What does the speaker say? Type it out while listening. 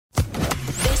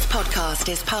podcast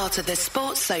is part of the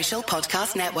Sports Social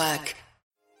Podcast Network.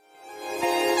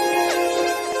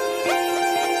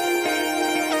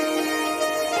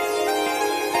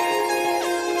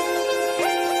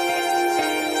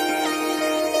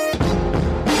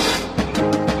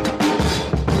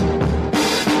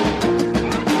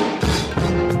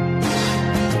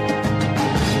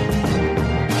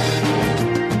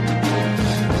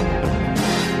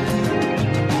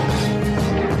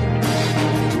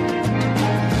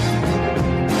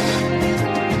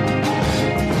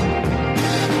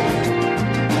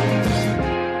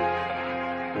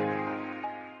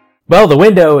 Well, the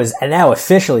window is now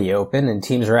officially open and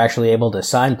teams are actually able to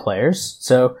sign players.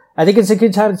 So I think it's a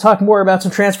good time to talk more about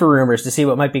some transfer rumors to see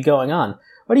what might be going on.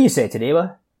 What do you say,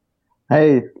 Tadiba?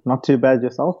 Hey, not too bad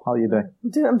yourself. How are you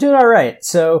doing? I'm doing all right.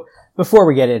 So before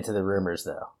we get into the rumors,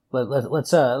 though,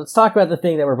 let's talk about the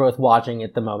thing that we're both watching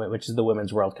at the moment, which is the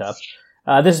Women's World Cup.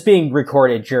 This is being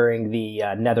recorded during the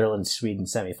Netherlands-Sweden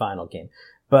semifinal game.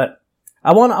 But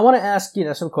I want to ask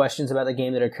some questions about the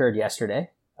game that occurred yesterday.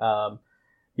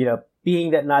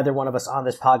 Being that neither one of us on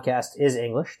this podcast is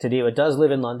English, Tadiwa does live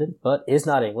in London, but is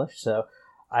not English, so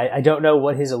I don't know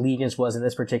what his allegiance was in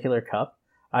this particular cup.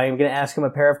 I am going to ask him a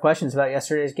pair of questions about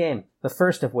yesterday's game. The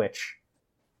first of which,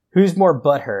 who's more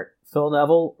butthurt, Phil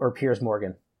Neville or Piers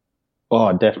Morgan?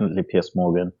 Oh, definitely Piers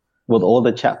Morgan. With all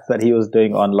the chats that he was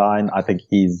doing online, I think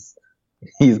he's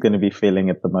going to be feeling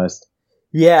it the most.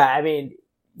 Yeah, I mean,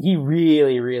 he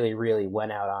really, really, really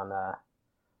went out on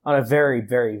a very,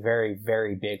 very, very,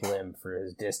 very big limb for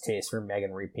his distaste for Megan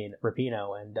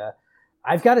Rapinoe. And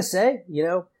I've got to say,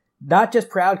 not just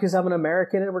proud because I'm an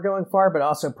American and we're going far, but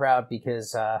also proud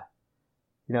because, the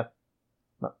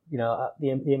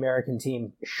American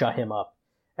team shut him up.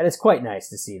 And it's quite nice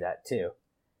to see that, too.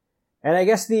 And I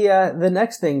guess the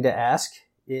next thing to ask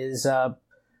is,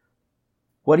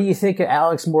 what do you think of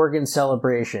Alex Morgan's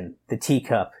celebration, the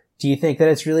teacup? Do you think that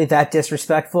it's really that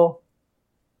disrespectful?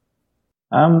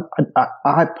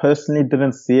 I personally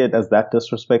didn't see it as that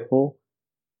disrespectful.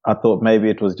 I thought maybe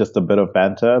it was just a bit of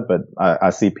banter, but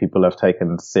I see people have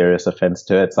taken serious offense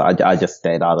to it. So I just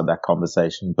stayed out of that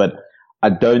conversation, but I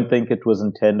don't think it was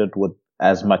intended with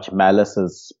as much malice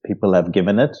as people have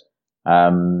given it.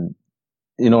 You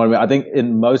know what I mean? I think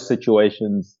in most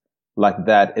situations like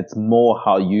that, it's more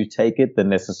how you take it than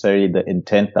necessarily the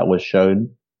intent that was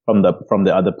shown from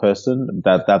the other person.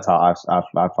 That's how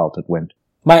I felt it went.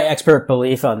 My expert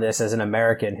belief on this as an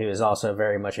American who is also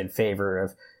very much in favor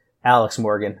of Alex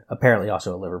Morgan, apparently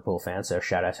also a Liverpool fan, so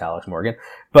shout out to Alex Morgan,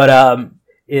 but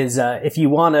is if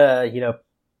you want to,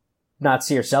 not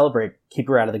see her celebrate, keep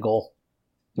her out of the goal.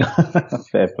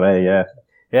 Fair play, yeah.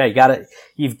 Yeah,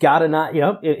 you've gotta not,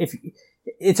 if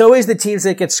it's always the teams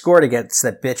that get scored against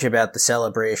that bitch about the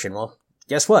celebration. Well,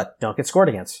 guess what? Don't get scored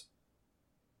against.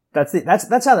 That's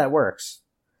how that works.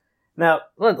 Now,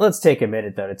 let's take a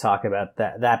minute, though, to talk about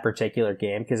that particular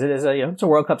game, because it is it's a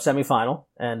World Cup semifinal,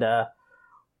 and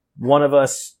one of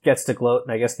us gets to gloat,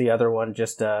 and I guess the other one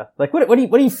just what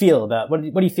do you feel about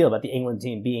the England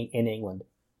team being in England?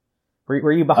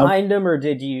 Were you behind them, or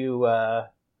did you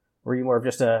were you more of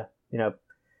just an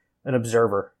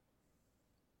observer?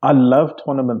 I love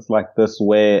tournaments like this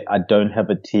where I don't have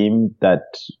a team that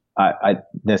I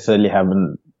necessarily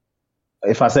haven't.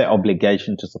 If I say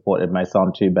obligation to support, it may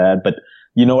sound too bad, but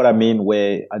you know what I mean,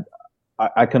 where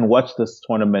I can watch this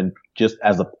tournament just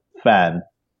as a fan,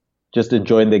 just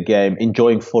enjoying the game,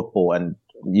 enjoying football, and,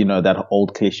 that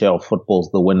old cliche of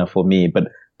football's the winner for me. But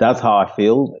that's how I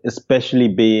feel, especially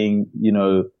being,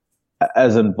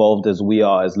 as involved as we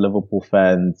are as Liverpool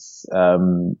fans,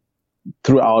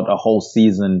 throughout a whole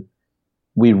season.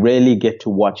 We rarely get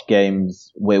to watch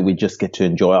games where we just get to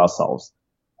enjoy ourselves.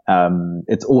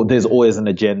 There's always an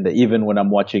agenda. Even when I'm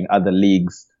watching other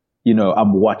leagues,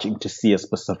 I'm watching to see a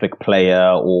specific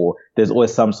player, or there's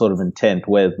always some sort of intent,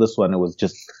 whereas this one, it was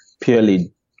just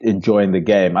purely enjoying the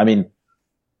game. I mean,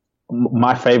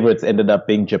 my favorites ended up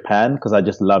being Japan because I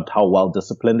just loved how well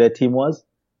disciplined their team was.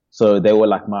 So they were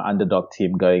like my underdog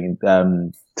team going,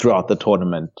 throughout the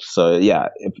tournament. So yeah,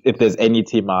 if there's any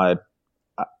team I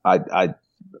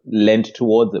lent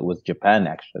towards, it was Japan,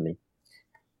 actually.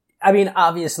 I mean,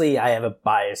 obviously, I have a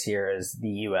bias here as the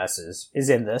U.S. is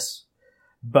in this.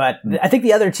 But I think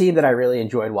the other team that I really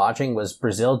enjoyed watching was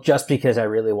Brazil, just because I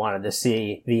really wanted to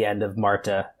see the end of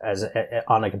Marta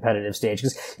on a competitive stage.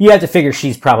 Because you have to figure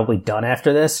she's probably done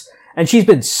after this. And she's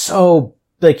been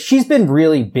she's been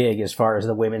really big as far as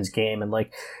the women's game. And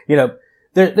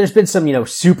there's been some,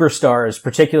 superstars,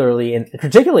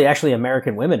 particularly actually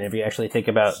American women, if you actually think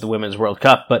about the Women's World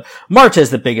Cup. But Marta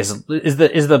is the biggest,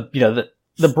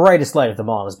 the brightest light of them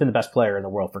all, has been the best player in the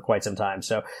world for quite some time.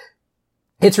 So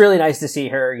it's really nice to see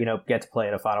her, get to play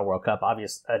in a final World Cup,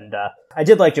 obvious. And, I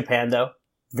did like Japan though.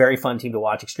 Very fun team to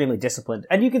watch, extremely disciplined.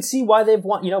 And you can see why they've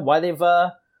won, why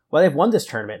they've won this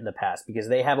tournament in the past, because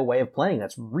they have a way of playing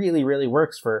that's really, really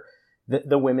works for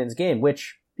the women's game,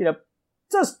 which,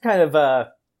 does kind of,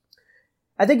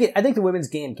 I think the women's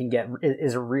game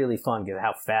is really fun because of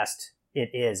how fast it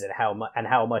is and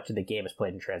how much of the game is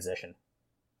played in transition.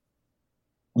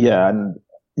 Yeah. And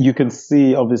you can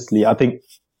see, obviously, I think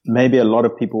maybe a lot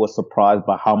of people were surprised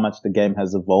by how much the game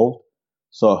has evolved.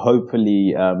 So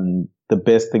hopefully, the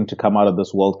best thing to come out of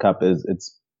this World Cup is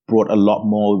it's brought a lot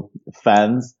more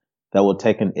fans that will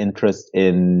take an interest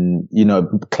in,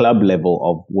 club level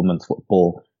of women's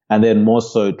football. And then more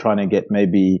so trying to get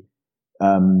maybe,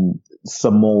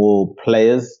 some more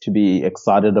players to be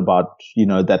excited about,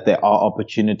 that there are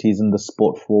opportunities in the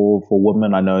sport for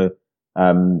women. I know,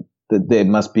 that there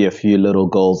must be a few little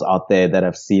girls out there that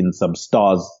have seen some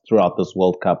stars throughout this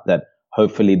World Cup that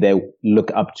hopefully they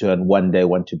look up to and one day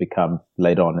want to become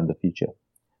later on in the future.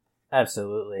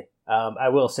 Absolutely. I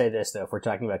will say this though, if we're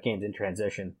talking about games in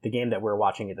transition, the game that we're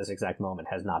watching at this exact moment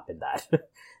has not been that.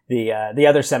 The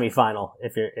other semifinal,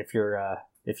 if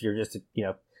you're just,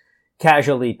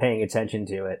 casually paying attention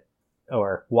to it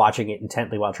or watching it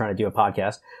intently while trying to do a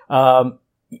podcast,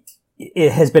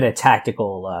 it has been a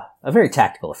very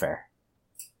tactical affair.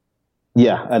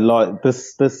 Yeah, a lot.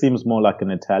 This seems more like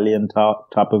an Italian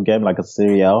type of game, like a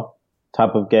Serie A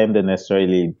type of game than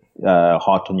necessarily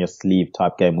heart on your sleeve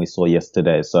type game we saw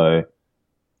yesterday. So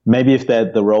maybe if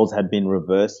the roles had been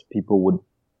reversed, people would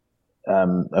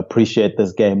appreciate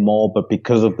this game more. But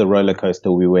because of the roller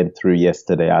coaster we went through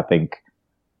yesterday, I think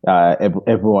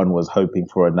everyone was hoping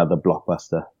for another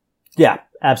blockbuster. Yeah,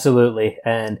 absolutely.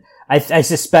 And I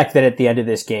suspect that at the end of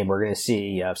this game, we're going to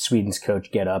see Sweden's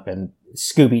coach get up and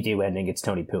Scooby-Doo ending. It's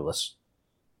Tony Pulis.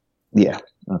 Yeah,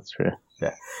 that's true.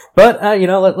 Yeah. But,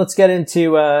 let's get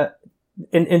into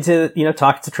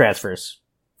talk to transfers.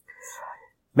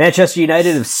 Manchester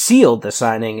United have sealed the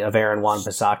signing of Aaron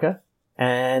Wan-Bissaka,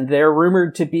 and they're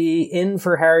rumored to be in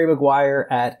for Harry Maguire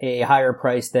at a higher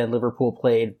price than Liverpool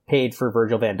paid for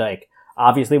Virgil van Dijk.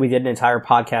 Obviously, we did an entire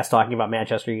podcast talking about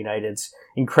Manchester United's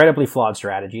incredibly flawed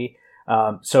strategy.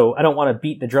 So I don't want to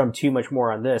beat the drum too much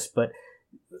more on this, but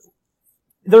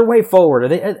their way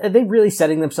forward, are they really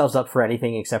setting themselves up for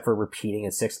anything except for repeating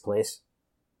in sixth place?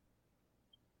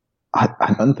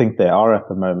 I don't think they are at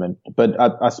the moment, but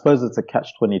I suppose it's a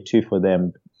catch-22 for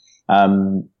them.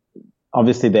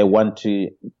 Obviously they want to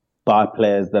buy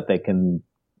players that they can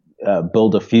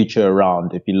build a future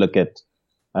around. If you look at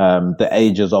the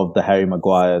ages of the Harry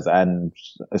Maguires and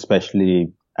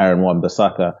especially Aaron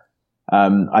Wan-Bissaka,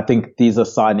 I think these are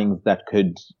signings that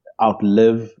could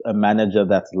outlive a manager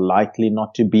that's likely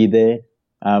not to be there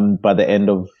by the end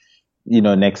of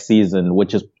next season,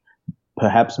 which is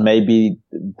perhaps maybe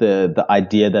the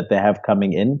idea that they have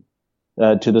coming in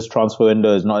to this transfer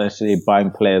window is not necessarily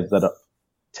buying players that are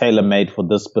tailor-made for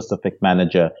this specific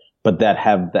manager, but that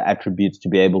have the attributes to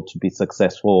be able to be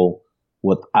successful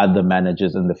with other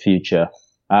managers in the future.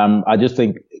 I just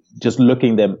think, just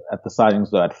looking them at the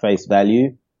signings though at face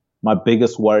value, my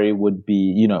biggest worry would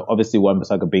be, obviously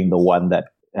Wan-Bissaka being the one that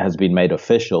has been made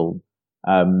official.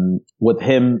 With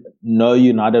him, no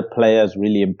United player has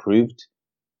really improved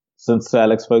since Sir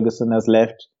Alex Ferguson has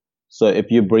left. So if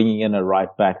you're bringing in a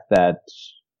right back that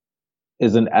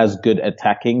isn't as good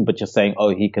attacking, but you're saying, oh,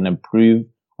 he can improve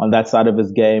on that side of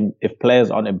his game. If players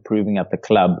aren't improving at the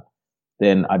club,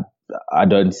 then I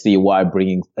don't see why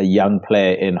bringing a young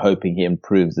player in hoping he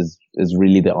improves is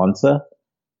really the answer.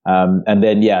 And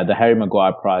then, the Harry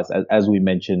Maguire price, as we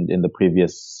mentioned in the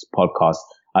previous podcast,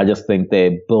 I just think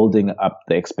they're building up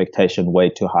the expectation way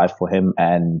too high for him,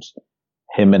 and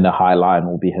him in the high line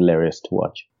will be hilarious to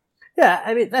watch. Yeah,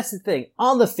 I mean, that's the thing.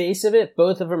 On the face of it,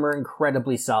 both of them are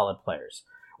incredibly solid players.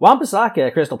 Wan-Bissaka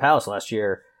at Crystal Palace last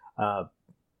year,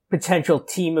 potential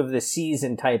team of the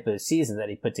season type of season that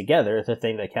he put together. The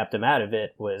thing that kept him out of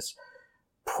it was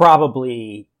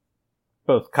probably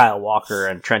both Kyle Walker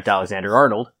and Trent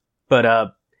Alexander-Arnold.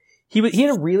 But he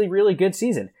had a really, really good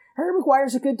season. Harry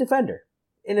Maguire's a good defender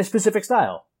in a specific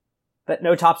style that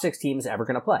no top six team is ever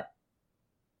going to play.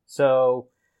 So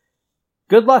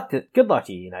good luck to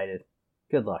you, United.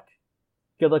 Good luck.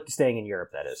 Good luck to staying in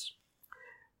Europe, that is.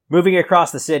 Moving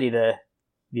across the city, the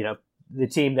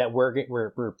team that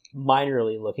we're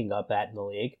minorly looking up at in the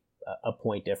league, a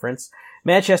point difference.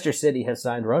 Manchester City has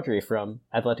signed Rodri from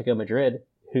Atletico Madrid,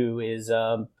 who is,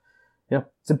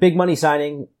 it's a big money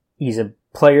signing. He's a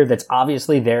player that's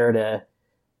obviously there to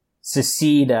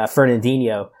succeed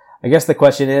Fernandinho. I guess the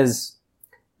question is,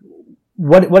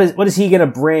 what is he going to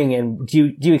bring? And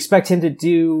do you expect him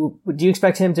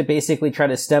to basically try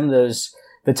to stem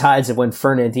the tides of when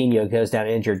Fernandinho goes down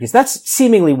injured? Because that's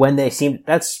seemingly when they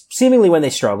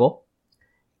struggle.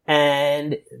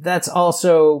 And that's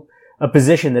also a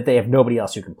position that they have nobody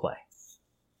else who can play.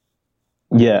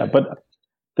 Yeah, but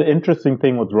the interesting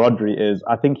thing with Rodri is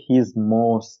I think he's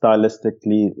more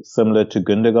stylistically similar to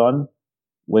Gundogan.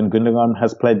 When Gundogan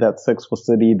has played that 6 for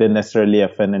City, than necessarily a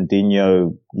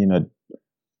Fernandinho,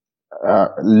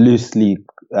 loosely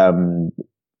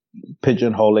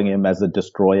pigeonholing him as a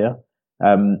destroyer.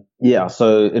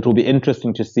 So it will be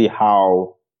interesting to see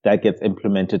how that gets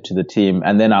implemented to the team.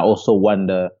 And then I also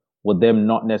wonder, with them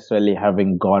not necessarily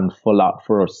having gone full out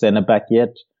for a centre back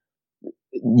yet,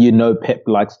 Pep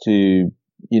likes to,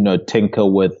 tinker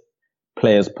with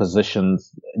players'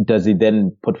 positions. Does he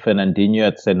then put Fernandinho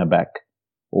at centre back,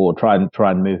 or try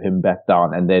and move him back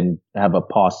down, and then have a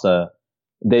passer,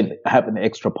 then have an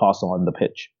extra passer on the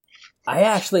pitch? I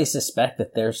actually suspect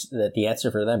that the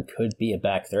answer for them could be a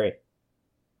back three.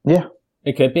 Yeah.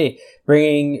 It could be.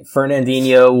 Bringing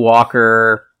Fernandinho,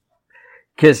 Walker,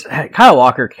 because Kyle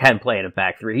Walker can play in a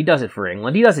back three. He does it for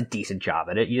England. He does a decent job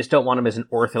at it. You just don't want him as an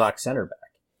orthodox center back.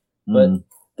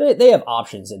 But they have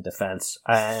options in defense,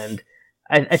 and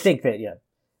I think that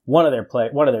one of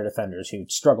their defenders who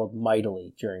struggled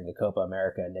mightily during the Copa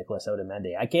America, Nicolas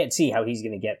Otamendi, I can't see how he's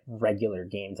going to get regular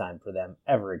game time for them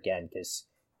ever again, because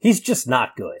he's just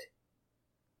not good.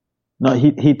 No,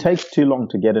 he takes too long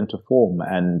to get into form,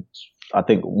 and I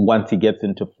think once he gets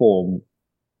into form,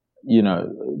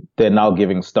 they're now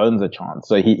giving Stones a chance.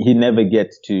 So he never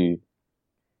gets to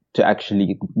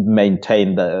actually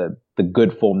maintain the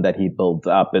good form that he builds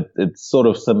up. It's sort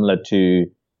of similar to,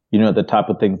 the type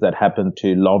of things that happen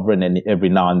to Lovren every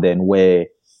now and then, where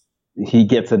he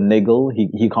gets a niggle.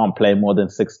 He can't play more than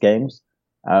 6 games.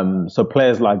 So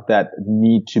players like that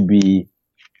need to be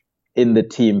in the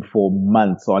team for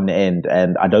months on end.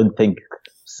 And I don't think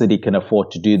City can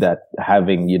afford to do that,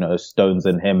 having, Stones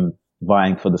and him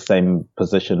vying for the same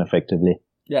position effectively.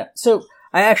 Yeah. So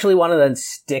I actually want to then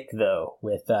stick though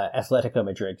with Atletico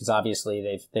Madrid, because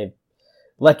obviously they've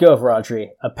let go of Rodri.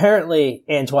 Apparently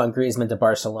Antoine Griezmann to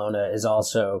Barcelona is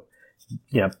also,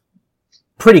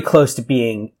 pretty close to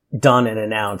being done and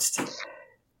announced.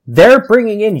 They're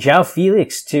bringing in João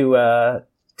Felix to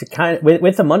kind of,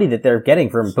 with the money that they're getting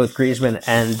from both Griezmann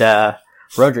and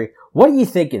Rodri. What do you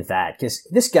think of that? Because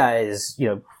this guy is,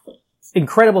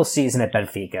 incredible season at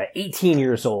Benfica, 18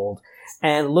 years old,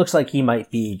 and looks like he might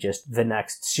be just the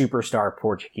next superstar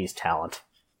Portuguese talent.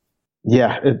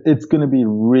 Yeah, it's going to be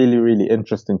really, really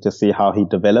interesting to see how he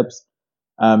develops.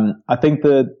 I think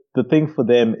the thing for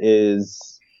them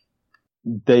is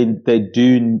they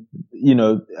do,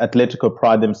 Atletico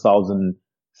pride themselves in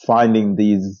finding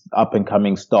these up and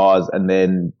coming stars and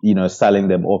then, selling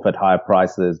them off at higher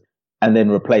prices and then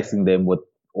replacing them with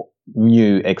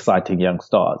new, exciting young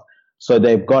stars. So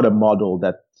they've got a model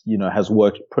that, has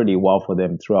worked pretty well for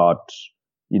them throughout,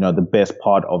 the best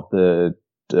part of the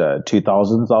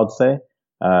 2000s, I'd say,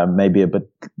 maybe a bit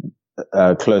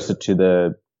closer to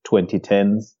the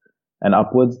 2010s and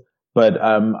upwards. But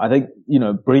I think,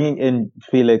 bringing in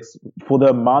Felix, for the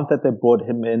amount that they brought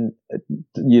him in,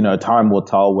 time will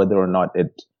tell whether or not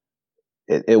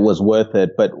it was worth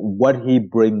it. But what he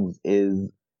brings is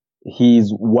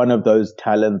he's one of those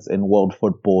talents in world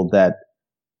football that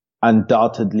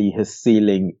undoubtedly his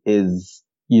ceiling is,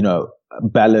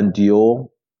 Ballon d'Or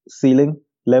ceiling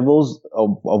levels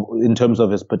of in terms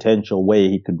of his potential, where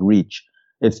he could reach.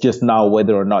 It's just now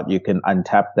whether or not you can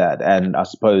untap that. And I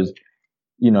suppose,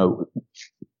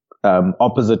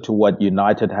 opposite to what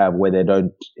United have, where they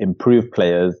don't improve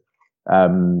players,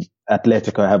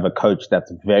 Atletico have a coach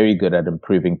that's very good at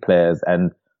improving players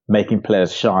and making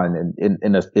players shine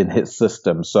in his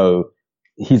system. So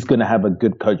he's going to have a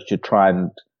good coach to try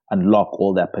and unlock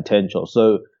all that potential.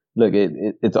 So look,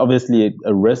 it's obviously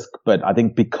a risk, but I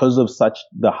think because of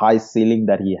the high ceiling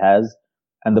that he has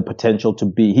and the potential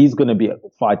he's going to be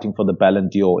fighting for the Ballon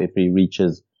d'Or if he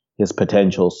reaches his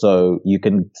potential. So you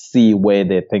can see where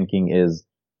their thinking is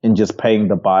in just paying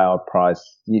the buyout price,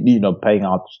 paying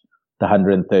out the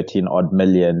 113 odd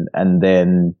million and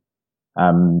then,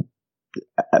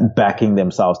 backing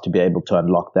themselves to be able to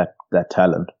unlock that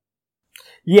talent.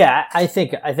 Yeah, I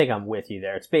think I'm with you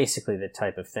there. It's basically the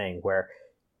type of thing where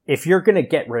if you're going to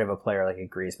get rid of a player like a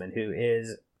Griezmann, who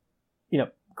is,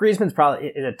 Griezmann's probably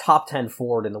a top 10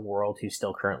 forward in the world who's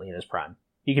still currently in his prime.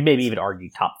 You can maybe even argue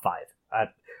top 5.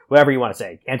 Whatever you want to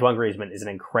say. Antoine Griezmann is an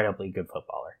incredibly good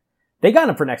footballer. They got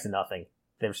him for next to nothing.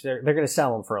 They're going to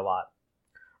sell him for a lot.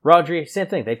 Rodri, same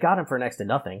thing. They've got him for next to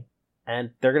nothing,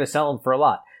 and they're going to sell him for a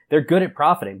lot. they're good at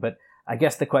profiting. But I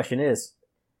guess the question is,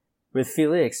 with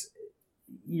Felix,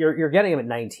 you're getting him at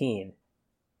 19.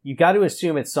 You got to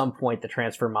assume at some point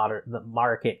the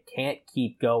market can't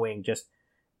keep going just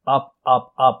up,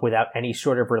 up, up without any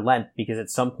sort of relent, because at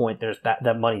some point there's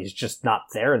that money is just not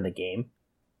there in the game.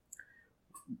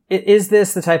 Is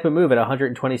this the type of move at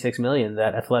 126 million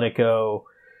that Atletico,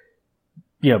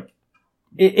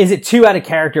 is it too out of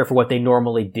character for what they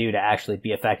normally do to actually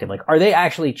be effective? Like, are they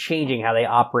actually changing how they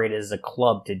operate as a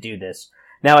club to do this?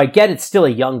 Now, I get it's still a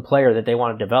young player that they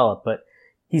want to develop, but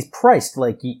he's priced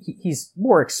like he's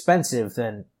more expensive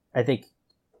than, I think,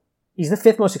 he's the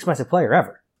 5th most expensive player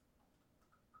ever.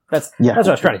 That's what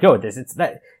I was trying to go with this. It's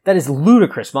that is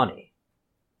ludicrous money.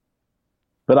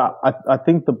 But I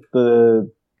think the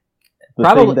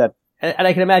probably thing that, and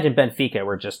I can imagine Benfica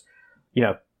were just,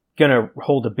 gonna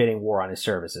hold a bidding war on his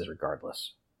services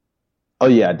regardless. Oh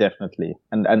yeah, definitely.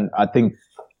 And I think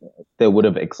they would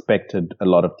have expected a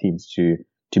lot of teams to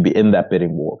be in that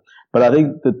bidding war. But I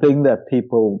think the thing that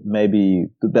people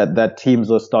that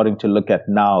teams are starting to look at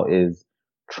now is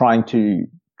trying to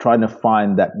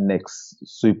find that next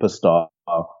superstar,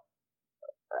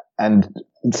 and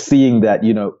seeing that,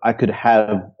 I could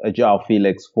have a João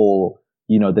Felix for,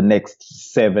 the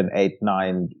next 7, 8,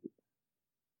 9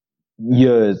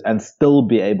 years and still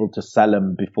be able to sell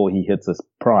him before he hits his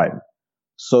prime.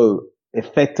 So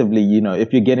effectively,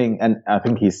 if you're getting, and I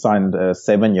think he signed a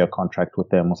 7-year contract with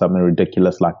them or something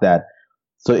ridiculous like that.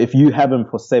 So if you have him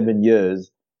for 7 years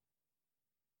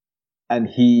and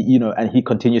he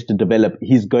continues to develop,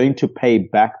 he's going to pay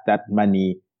back that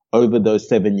money over those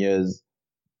 7 years.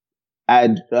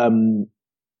 And,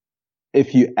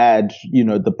 if you add,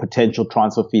 the potential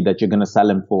transfer fee that you're going to sell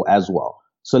him for as well.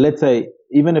 So let's say,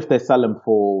 even if they sell him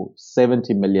for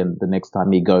 70 million the next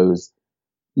time he goes,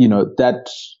 that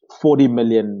 40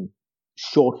 million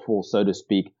shortfall, so to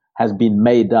speak, has been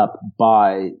made up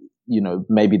by,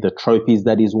 maybe the trophies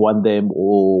that he's won them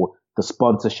or the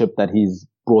sponsorship that he's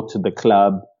brought to the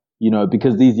club,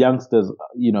 because these youngsters,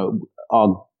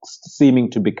 are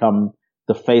seeming to become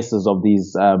the faces of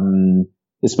these,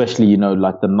 especially,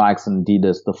 like the Nikes and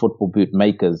Adidas, the football boot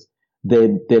makers.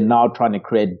 They're now trying to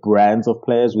create brands of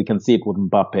players. We can see it with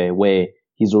Mbappe, where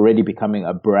he's already becoming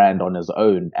a brand on his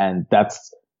own. And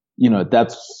that's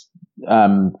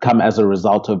come as a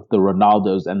result of the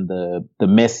Ronaldos and the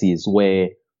Messis, where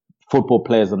football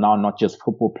players are now not just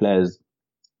football players,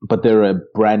 but they're a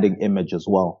branding image as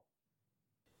well.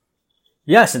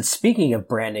 Yes, and speaking of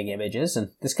branding images, and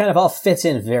this kind of all fits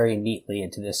in very neatly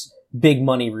into this big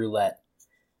money roulette.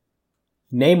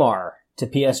 Neymar to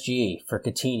PSG for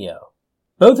Coutinho,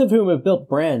 both of whom have built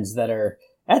brands that are,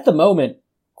 at the moment,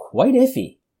 quite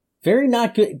iffy.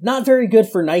 Not very good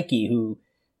for Nike, who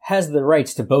has the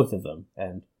rights to both of them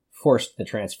and forced the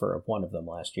transfer of one of them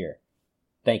last year.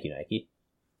 Thank you, Nike.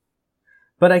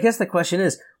 But I guess the question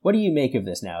is, what do you make of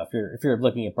this now? If you're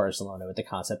looking at Barcelona with the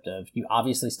concept of, you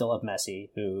obviously still have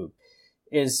Messi, who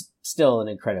is still an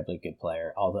incredibly good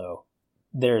player, although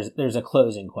there's a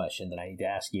closing question that I need to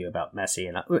ask you about Messi,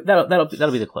 and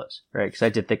that'll be the close, right? Because I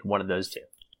did think of one of those two.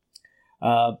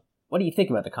 What do you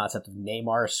think about the concept of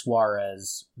Neymar,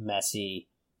 Suarez, Messi,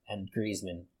 and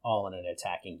Griezmann all in an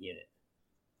attacking unit?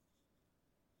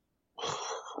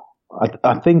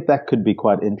 I think that could be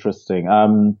quite interesting.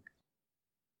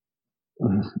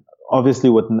 Obviously,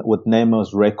 with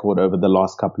Neymar's record over the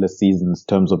last couple of seasons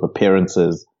in terms of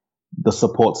appearances, the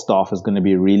support staff is going to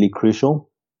be really crucial.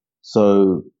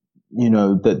 So,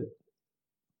 that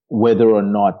whether or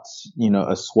not,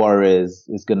 a Suarez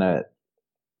is going to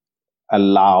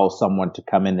allow someone to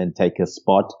come in and take his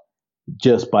spot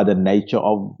just by the nature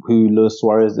of who Luis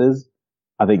Suarez is,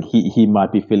 I think he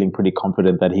might be feeling pretty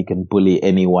confident that he can bully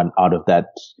anyone out of that,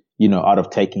 out of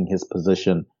taking his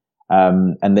position.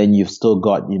 And then you've still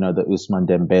got, the Ousmane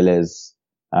Dembele's,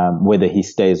 whether he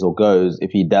stays or goes,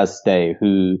 if he does stay,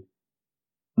 who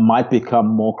might become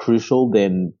more crucial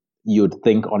than you'd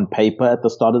think on paper at the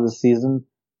start of the season.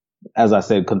 As I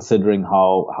said, considering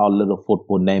how little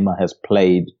football Neymar has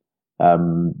played,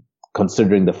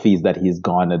 considering the fees that he's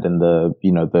garnered and the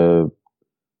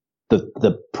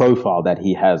profile that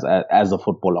he has as a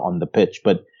footballer on the pitch.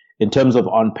 But in terms of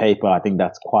on paper, I think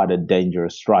that's quite a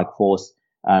dangerous strike force.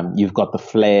 You've got the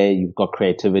flair, you've got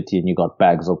creativity, and you've got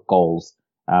bags of goals.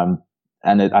 I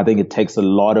think it takes a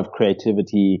lot of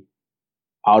creativity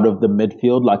out of the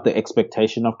midfield, like the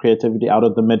expectation of creativity out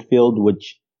of the midfield,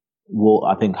 which will,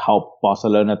 I think, help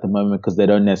Barcelona at the moment, because they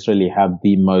don't necessarily have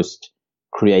the most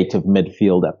creative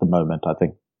midfield at the moment, I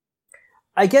think.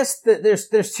 I guess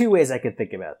there's two ways I could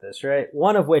think about this, right?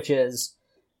 One of which is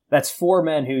that's 4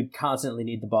 men who constantly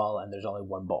need the ball and there's only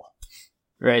one ball,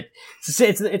 Right.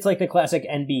 It's like the classic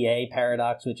NBA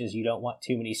paradox, which is you don't want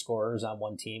too many scorers on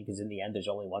one team because in the end there's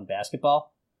only one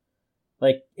basketball.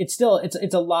 Like it's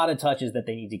a lot of touches that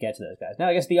they need to get to those guys. Now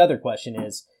I guess the other question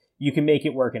is you can make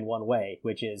it work in one way,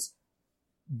 which is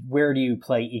where do you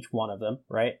play each one of them,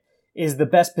 right? Is the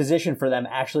best position for them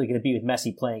actually going to be with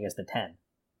Messi playing as the 10?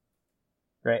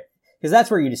 Right? Because that's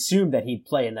where you'd assume that he'd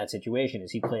play in that situation,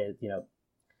 is he'd play,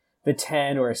 the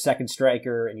 10 or a second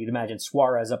striker, and you'd imagine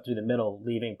Suarez up through the middle,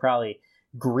 leaving probably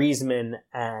Griezmann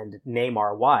and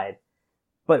Neymar wide.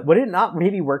 But would it not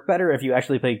maybe work better if you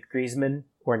actually played Griezmann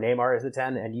or Neymar as the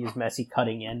 10 and use Messi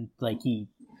cutting in like he,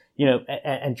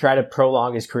 and try to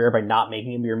prolong his career by not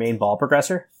making him your main ball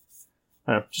progressor?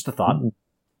 I don't know, just a thought.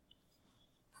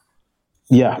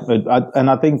 Yeah, and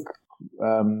I think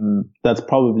that's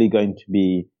probably going to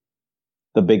be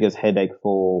the biggest headache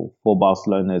for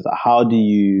Barcelona is how do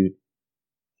you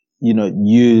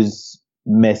use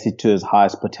Messi to his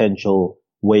highest potential?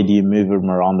 Where do you move him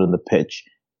around on the pitch?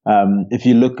 If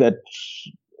you look at,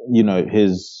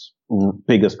 his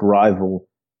biggest rival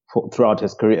throughout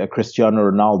his career, Cristiano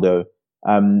Ronaldo,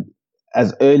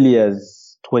 as early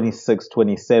as 26,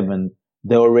 27,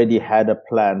 they already had a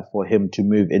plan for him to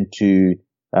move into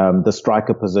the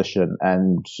striker position,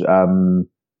 and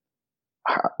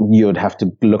you would have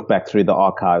to look back through the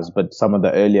archives, but some of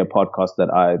the earlier podcasts that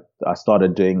I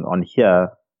started doing on here,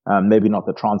 maybe not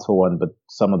the transfer one, but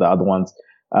some of the other ones,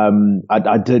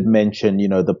 I did mention,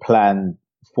 the plan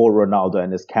for Ronaldo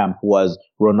and his camp was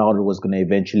Ronaldo was going to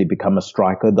eventually become a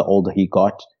striker the older he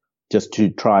got, just to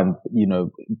try and,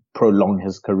 prolong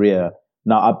his career.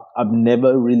 Now, I've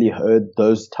never really heard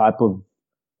those type of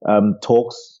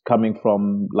talks coming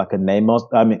from like a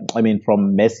Neymar,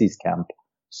 from Messi's camp.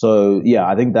 So yeah,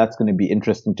 I think that's going to be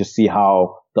interesting to see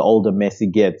how the older Messi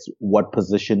gets, what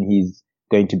position he's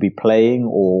going to be playing,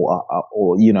 or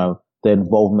the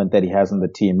involvement that he has in the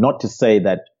team. Not to say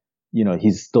that,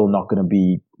 he's still not going to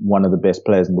be one of the best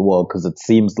players in the world, because it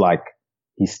seems like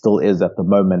he still is at the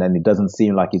moment, and it doesn't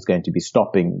seem like he's going to be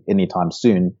stopping anytime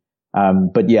soon.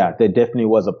 But yeah, there definitely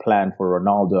was a plan for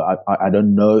Ronaldo. I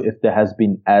don't know if there has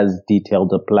been as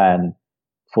detailed a plan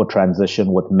for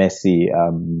transition with Messi,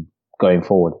 going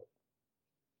forward.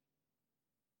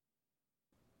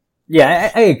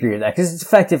 Yeah, I agree with that, because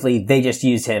effectively they just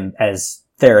used him as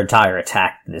their entire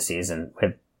attack this season,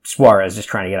 with Suarez just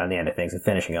trying to get on the end of things and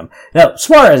finishing them. Now,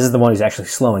 Suarez is the one who's actually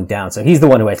slowing down, so he's the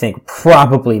one who I think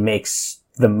probably makes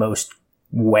the most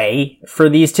way for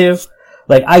these two.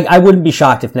 Like, I wouldn't be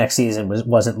shocked if next season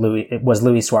was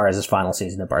Luis Suarez's final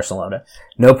season at Barcelona.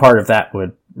 No part of that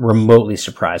would remotely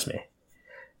surprise me.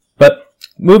 But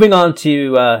moving on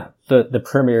to the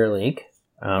Premier League,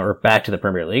 or back to the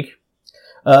Premier League.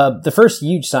 The first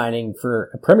huge signing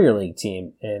for a Premier League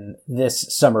team in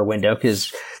this summer window,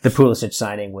 because the Pulisic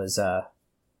signing was,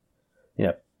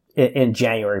 in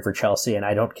January for Chelsea, and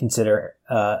I don't consider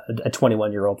a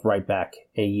 21-year-old right back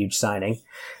a huge signing.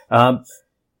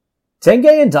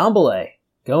 Tanguy Ndombele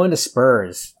going to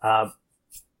Spurs.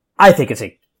 I think it's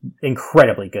an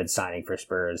incredibly good signing for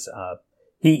Spurs.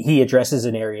 He addresses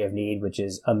an area of need, which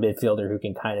is a midfielder who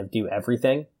can kind of do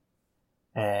everything,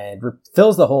 and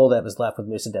fills the hole that was left with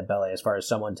Moussa Dembele as far as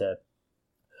someone to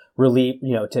relieve,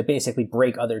 to basically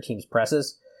break other teams'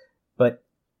 presses. But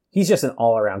he's just an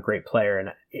all-around great player, and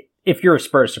if you're a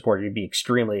Spurs supporter, you'd be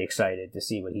extremely excited to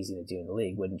see what he's going to do in the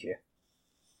league, wouldn't you?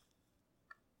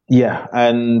 Yeah,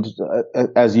 and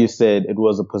as you said, it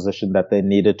was a position that they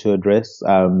needed to address.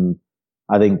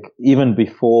 I think even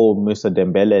before Moussa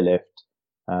Dembele left,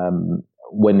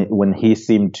 when he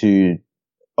seemed to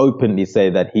openly say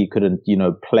that he couldn't,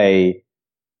 play,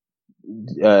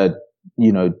 2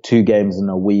 games in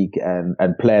a week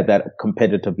and play at that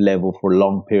competitive level for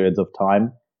long periods of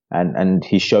time. And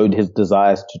he showed his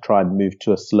desires to try and move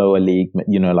to a slower league,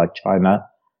 like China.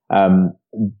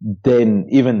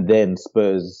 Then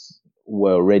Spurs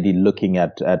were already looking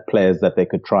at players that they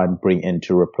could try and bring in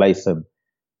to replace him.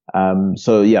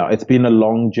 So yeah, it's been a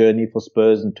long journey for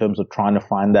Spurs in terms of trying to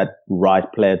find that right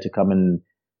player to come and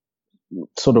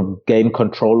sort of gain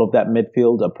control of that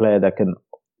midfield, a player that can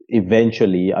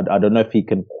eventually, I don't know if he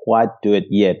can quite do it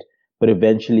yet, but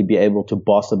eventually be able to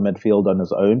boss a midfield on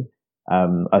his own.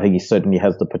 I think he certainly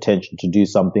has the potential to do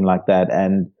something like that.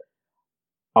 And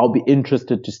I'll be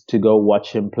interested to go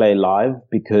watch him play live,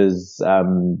 because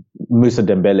Moussa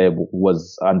Dembele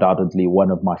was undoubtedly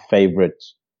one of my favorite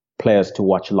players to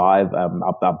watch live.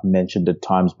 I've mentioned it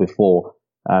times before.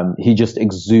 He just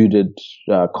exuded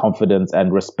confidence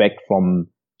and respect from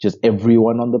just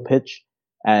everyone on the pitch.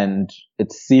 And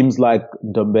it seems like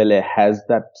Dembele has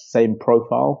that same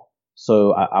profile.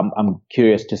 So I'm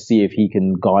curious to see if he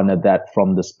can garner that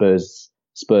from the Spurs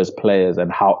players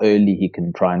and how early he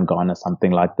can try and garner something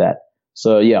like that.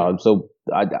 So yeah,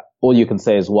 all you can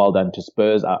say is well done to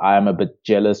Spurs. I am a bit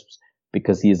jealous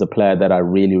because he's a player that I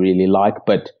really, really like,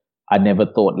 but I never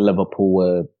thought Liverpool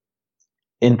were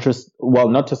well,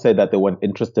 not to say that they weren't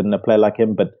interested in a player like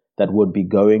him, but that would be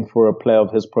going for a player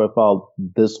of his profile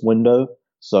this window.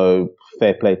 So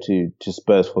fair play to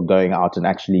Spurs for going out and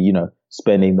actually,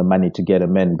 spending the money to get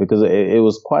him in, because it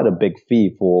was quite a big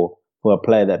fee for a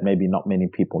player that maybe not many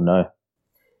people know.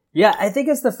 Yeah, I think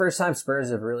it's the first time Spurs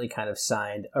have really kind of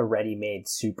signed a ready-made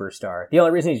superstar. The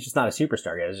only reason he's just not a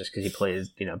superstar yet is just because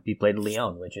he played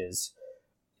Lyon, which is,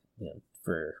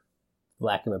 for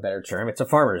lack of a better term, it's a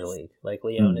farmers league. Like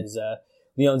Lyon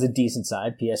Lyon's a decent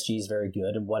side. PSG is very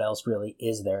good, and what else really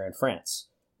is there in France?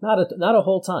 Not a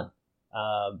whole ton.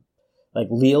 Like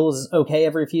Lille's okay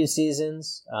every few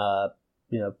seasons.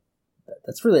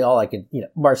 That's really all I could.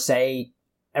 Marseille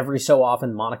every so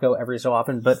often, Monaco every so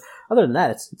often, but other than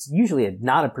that, it's usually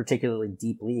not a particularly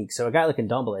deep league. So a guy like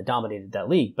Ndombele dominated that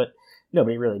league, but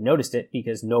nobody really noticed it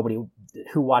because nobody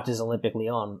who watches Olympique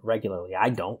Lyon regularly.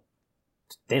 I don't.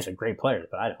 They have some great players,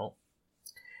 but I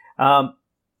don't.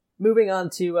 Moving on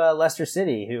to Leicester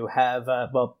City, who have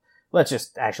let's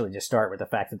just start with the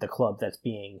fact that the club that's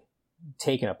being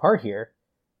taken apart here,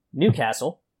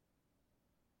 Newcastle.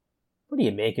 What do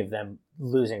you make of them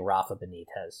losing Rafa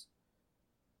Benitez,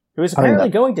 who is apparently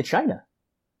going to China?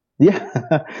 Yeah,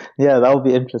 yeah, that will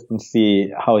be interesting to see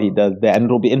how he does there, and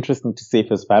it'll be interesting to see if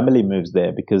his family moves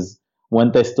there, because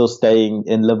weren't they still staying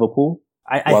in Liverpool?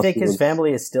 I think his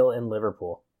family is still in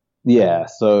Liverpool. Yeah,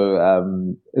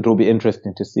 so it'll be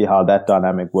interesting to see how that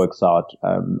dynamic works out.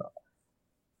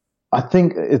 I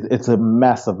think it's a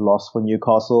massive loss for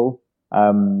Newcastle.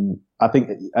 I think,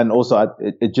 and also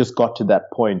it just got to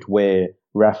that point where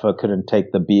Rafa couldn't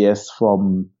take the BS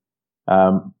from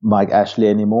Mike Ashley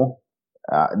anymore.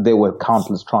 There were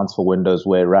countless transfer windows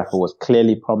where Rafa was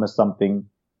clearly promised something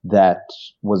that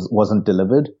wasn't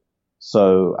delivered.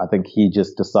 So I think he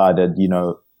just decided,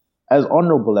 as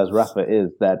honorable as Rafa is,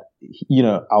 that,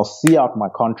 I'll see out my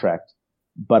contract,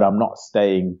 but I'm not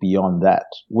staying beyond that,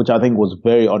 which I think was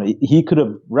very honest.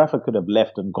 Rafa could have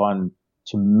left and gone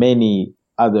to many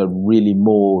other really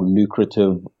more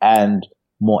lucrative and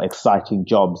more exciting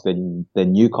jobs than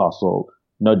Newcastle.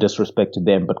 No disrespect to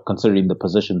them, but considering the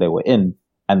position they were in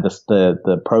and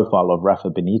the profile of Rafa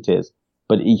Benitez.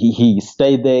 But he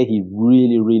stayed there. He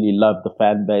really, really loved the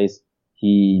fan base.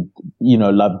 He,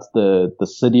 loved the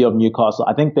city of Newcastle.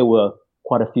 I think there were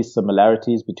quite a few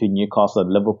similarities between Newcastle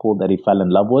and Liverpool that he fell in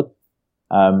love with.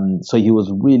 So he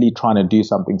was really trying to do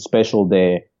something special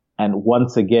there. And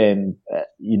once again,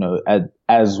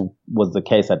 as was the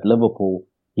case at Liverpool,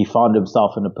 he found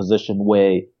himself in a position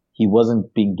where he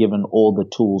wasn't being given all the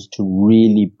tools to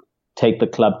really take the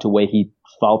club to where he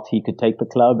felt he could take the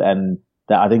club. And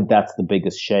I think that's the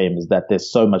biggest shame, is that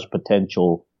there's so much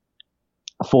potential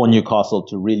for Newcastle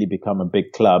to really become a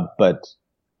big club, but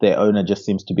their owner just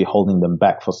seems to be holding them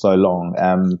back for so long.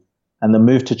 And the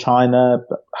move to China,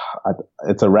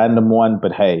 it's a random one,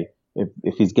 but hey,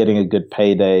 if he's getting a good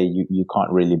payday, you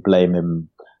can't really blame him,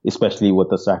 especially with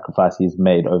the sacrifice he's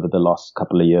made over the last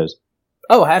couple of years.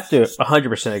 Oh, I have to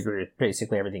 100% agree with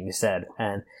basically everything you said.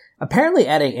 And apparently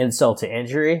adding insult to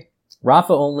injury,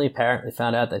 Rafa only apparently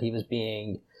found out that he was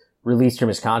being released from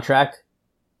his contract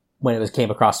when it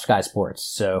came across Sky Sports.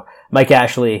 So Mike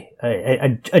Ashley,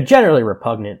 a generally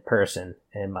repugnant person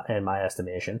in my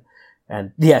estimation,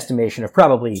 and the estimation of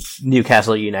probably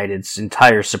Newcastle United's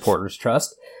entire supporters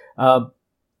trust,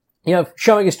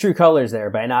 showing his true colors there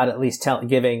by not at least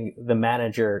giving the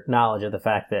manager knowledge of the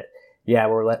fact that, yeah,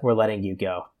 we're letting you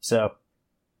go. So,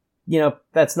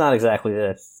 that's not exactly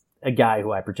a guy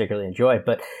who I particularly enjoy,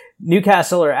 but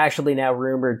Newcastle are actually now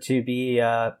rumored to be,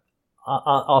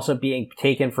 also being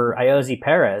taken for Iosi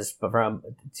Perez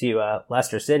to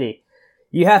Leicester City.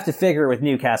 You have to figure with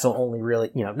Newcastle only really,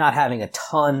 not having a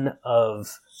ton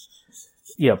of,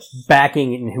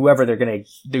 backing in whoever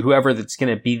that's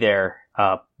going to be there,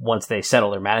 once they settle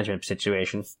their management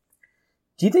situation.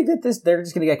 Do you think that they're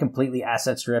just going to get completely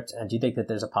asset stripped? And do you think that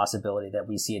there's a possibility that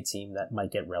we see a team that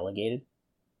might get relegated?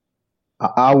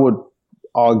 I would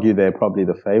argue they're probably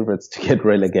the favorites to get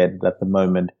relegated at the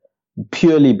moment,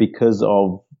 purely because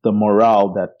of the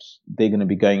morale that they're going to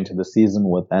be going into the season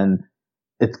with. And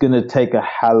it's going to take a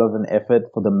hell of an effort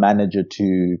for the manager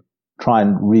to try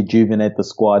and rejuvenate the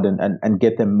squad and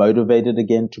get them motivated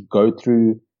again to go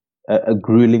through a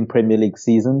grueling Premier League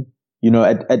season.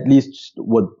 At least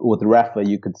with Rafa,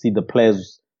 you could see the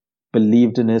players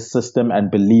believed in his system and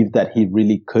believed that he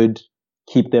really could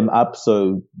keep them up.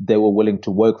 So they were willing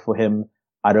to work for him.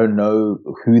 I don't know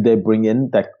who they bring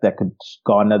in that could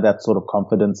garner that sort of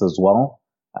confidence as well.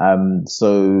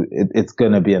 So it's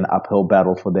going to be an uphill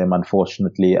battle for them,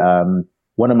 unfortunately.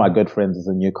 One of my good friends is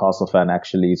a Newcastle fan,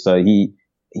 actually. So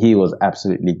he was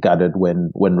absolutely gutted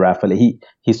when Rafa,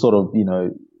 he sort of,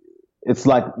 it's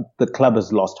like the club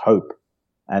has lost hope.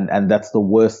 And that's the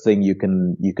worst thing you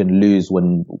can lose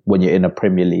when you're in a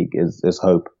Premier League is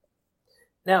hope.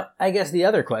 Now, I guess the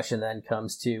other question then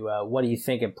comes to, what do you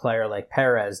think a player like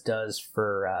Perez does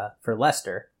for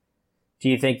Leicester? Do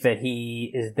you think that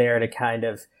he is there to kind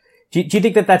of, do you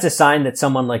think that that's a sign that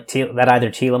someone like that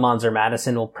either Tielemans or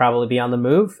Maddison will probably be on the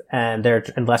move and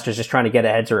Leicester's just trying to get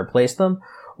ahead to replace them?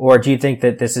 Or do you think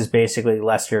that this is basically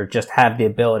Leicester just have the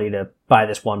ability to buy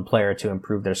this one player to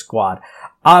improve their squad?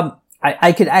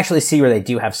 I could actually see where they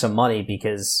do have some money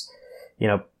because,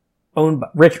 owned by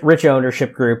rich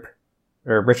ownership group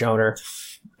or rich owner.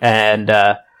 And,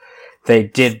 they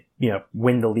did,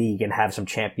 win the league and have some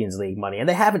Champions League money, and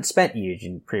they haven't spent huge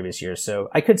in previous years. So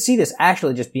I could see this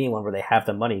actually just being one where they have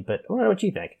the money, but I don't know what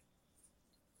you think.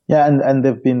 Yeah. And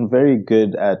they've been very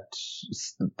good at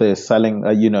the selling,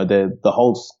 the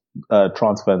whole,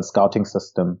 transfer and scouting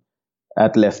system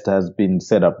at Leicester has been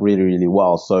set up really, really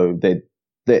well. So they,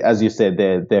 as you said,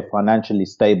 they're financially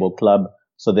stable club.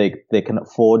 So they can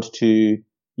afford to,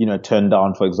 turn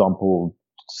down, for example,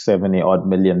 70 odd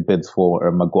million bids for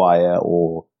a Maguire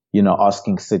or,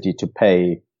 asking City to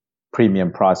pay premium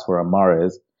price for a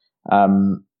Mahrez.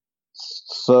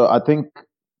 So I think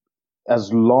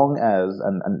as long as,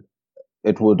 and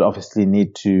it would obviously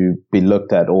need to be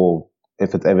looked at, or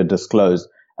if it's ever disclosed,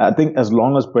 I think as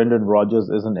long as Brendan Rodgers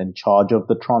isn't in charge of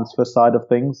the transfer side of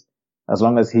things, as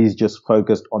long as he's just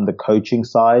focused on the coaching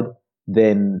side,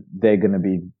 then they're going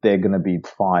to be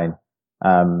fine.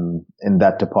 In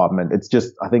that department. It's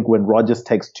just, I think when Rodgers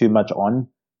takes too much on,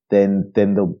 then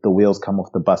the wheels come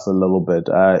off the bus a little bit.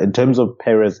 In terms of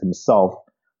Perez himself,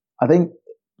 I think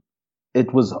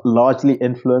it was largely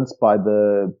influenced by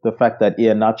the fact that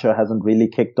Iheanacho hasn't really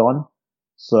kicked on.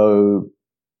 So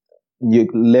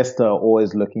Leicester are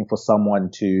always looking for someone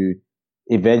to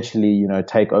eventually,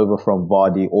 take over from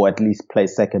Vardy or at least play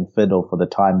second fiddle for the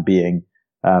time being.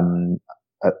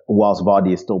 Whilst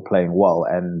Vardy is still playing well,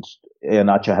 and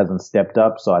Iheanacho hasn't stepped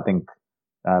up, so I think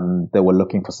they were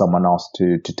looking for someone else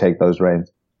to take those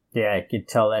reins. Yeah, I could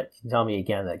tell that. Tell me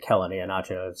again that Kellen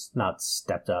Iheanacho has not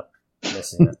stepped up.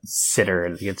 Missing a sitter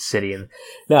against City, and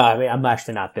no, I mean I'm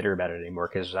actually not bitter about it anymore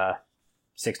because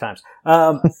 6 times.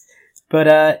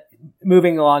 But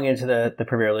moving along into the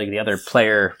Premier League, the other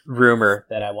player rumor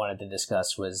that I wanted to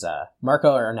discuss was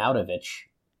Marko Arnautovic,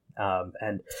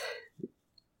 and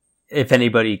if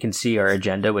anybody can see our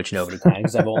agenda, which nobody can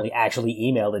because I've only actually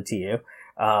emailed it to you,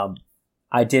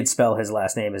 I did spell his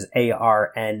last name as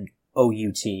Arnout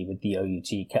with the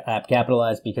O-U-T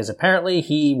capitalized because apparently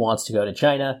he wants to go to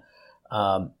China.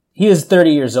 He is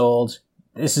 30 years old.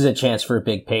 This is a chance for a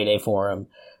big payday for him.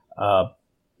 I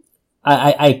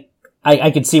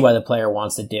could see why the player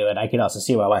wants to do it. I could also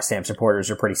see why West Ham supporters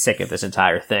are pretty sick of this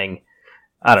entire thing.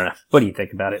 I don't know. What do you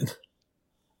think about it?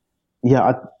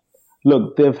 Yeah,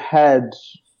 look, they've had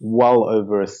well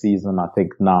over a season, I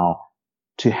think now,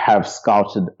 to have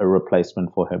scouted a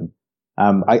replacement for him.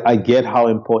 I get how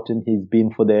important he's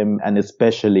been for them, and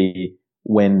especially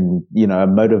when, a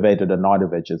motivated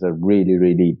Arnautovic is a really,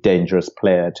 really dangerous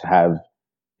player to have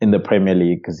in the Premier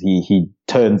League because he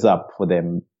turns up for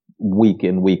them week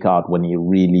in, week out when he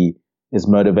really is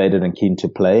motivated and keen to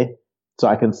play. So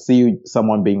I can see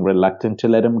someone being reluctant to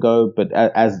let him go, but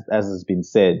as has been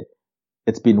said,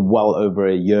 it's been well over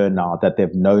a year now that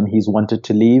they've known he's wanted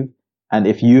to leave. And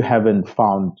if you haven't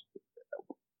found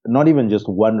not even just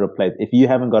one replace, if you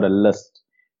haven't got a list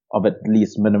of at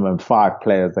least minimum 5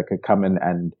 players that could come in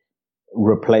and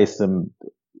replace him,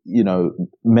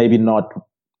 maybe not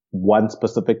one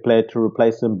specific player to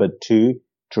replace him, but 2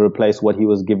 to replace what he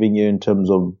was giving you in terms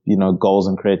of, goals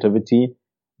and creativity.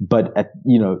 But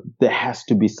there has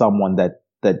to be someone that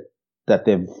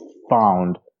they've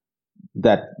found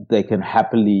that they can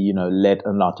happily, let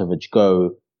Arnautovic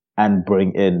go and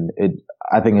bring in.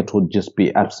 I think it would just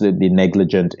be absolutely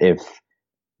negligent if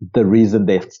the reason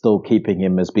they're still keeping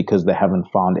him is because they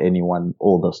haven't found anyone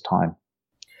all this time.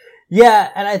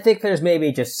 Yeah, and I think there's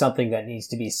maybe just something that needs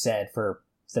to be said for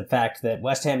the fact that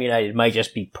West Ham United might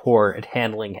just be poor at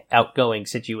handling outgoing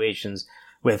situations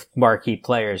with marquee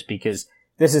players because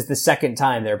this is the second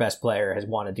time their best player has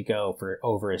wanted to go for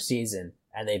over a season.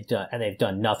 And they've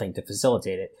done nothing to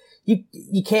facilitate it.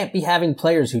 You can't be having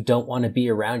players who don't want to be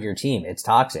around your team. It's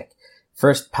toxic.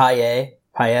 First Payet,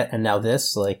 and now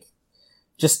this.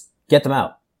 Just get them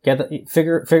out.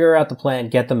 Figure out the plan,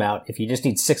 get them out. If you just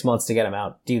need 6 months to get them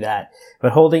out, do that.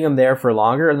 But holding them there for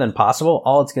longer than possible,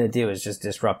 all it's going to do is just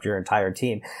disrupt your entire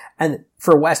team. And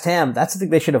for West Ham, that's the thing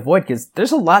they should avoid, because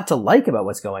there's a lot to like about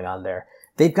what's going on there.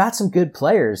 They've got some good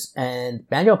players, and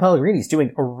Manuel Pellegrini's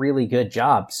doing a really good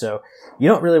job. So you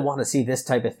don't really want to see this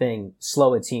type of thing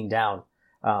slow a team down.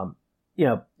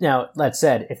 Now that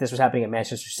said, if this was happening at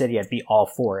Manchester City, I'd be all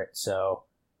for it. So,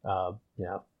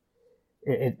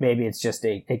 maybe it's just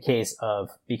a case of,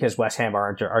 because West Ham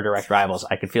are our direct rivals,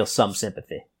 I could feel some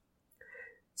sympathy.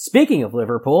 Speaking of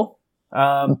Liverpool,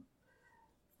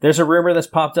 there's a rumor that's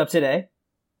popped up today.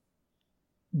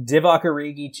 Divock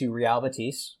Origi to Real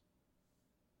Betis.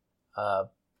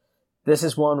 This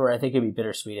is one where I think it'd be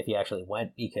bittersweet if he actually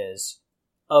went, because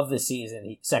of the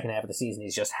season, second half of the season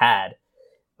he's just had.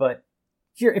 But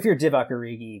if you're Divock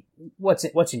Origi,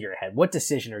 what's in your head? What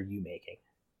decision are you making?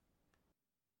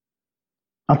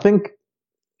 I think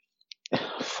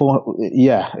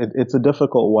it's a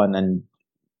difficult one, and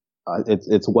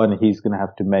it's one he's going to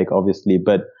have to make, obviously.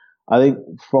 But I think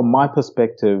from my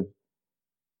perspective,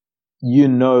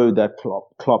 that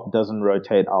Klopp doesn't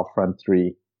rotate our front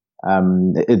three.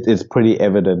 It's pretty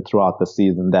evident throughout the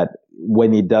season that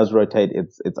when he does rotate,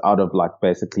 it's out of like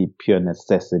basically pure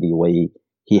necessity, where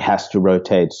he has to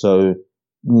rotate. So,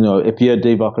 if you're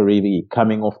Divock Origi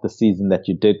coming off the season that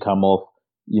you did come off,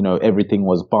 everything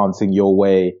was bouncing your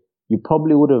way, you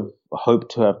probably would have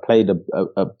hoped to have played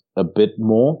a bit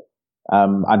more.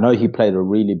 I know he played a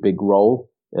really big role,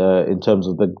 in terms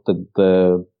of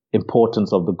the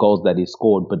importance of the goals that he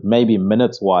scored, but maybe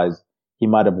minutes wise, he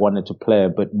might have wanted to play a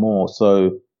bit more.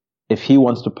 So if he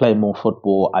wants to play more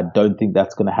football, I don't think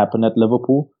that's going to happen at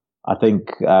Liverpool. I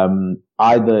think,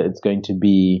 either it's going to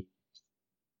be,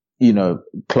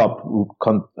 Klopp,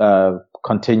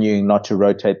 continuing not to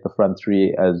rotate the front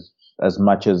three as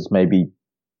much as maybe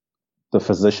the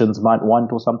physicians might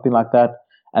want, or something like that.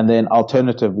 And then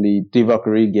alternatively, Divock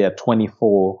Origi at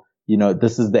 24,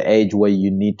 this is the age where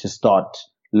you need to start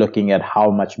looking at how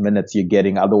much minutes you're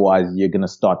getting. Otherwise, you're going to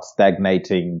start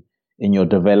stagnating in your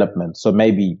development. So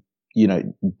maybe,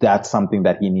 that's something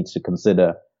that he needs to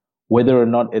consider. Whether or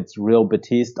not it's Real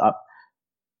Betis,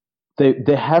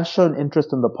 they have shown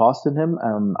interest in the past in him.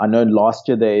 I know last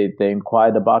year they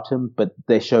inquired about him, but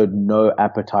they showed no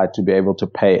appetite to be able to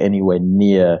pay anywhere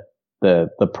near the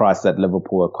price that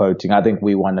Liverpool are quoting. I think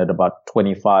we wanted about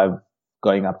 25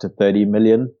 going up to 30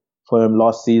 million for him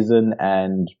last season,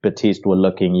 and Betis were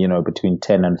looking, between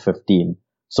 10 and 15.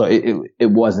 So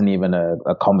it wasn't even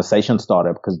a conversation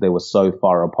starter, because they were so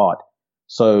far apart.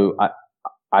 So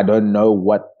I don't know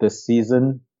what this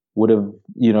season would have,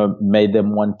 made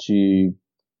them want to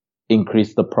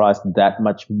increase the price that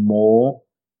much more.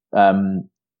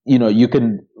 You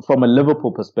can, from a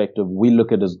Liverpool perspective, we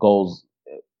look at his goals,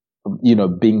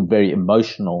 being very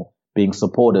emotional, being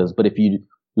supporters. But if you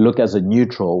look as a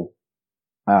neutral,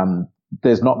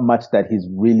 there's not much that he's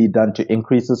really done to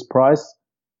increase his price.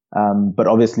 But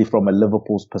obviously from a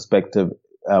Liverpool's perspective,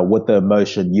 with the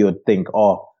emotion, you would think,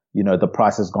 the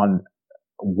price has gone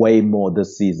way more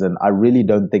this season. I really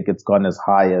don't think it's gone as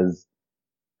high as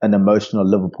an emotional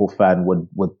Liverpool fan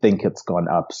would think it's gone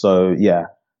up. So yeah,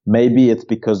 maybe it's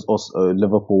because also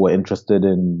Liverpool were interested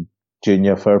in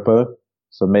Junior Firpo.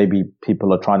 So maybe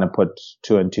people are trying to put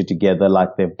two and two together, like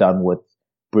they've done with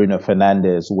Bruno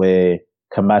Fernandes, where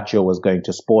Camacho was going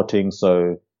to Sporting.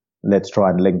 So let's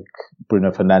try and link Bruno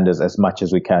Fernandes as much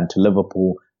as we can to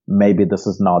Liverpool. Maybe this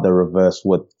is now the reverse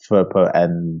with Firpo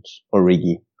and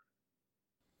Origi.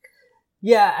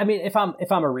 Yeah, I mean, if I'm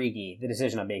Origi, the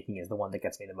decision I'm making is the one that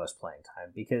gets me the most playing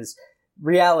time, because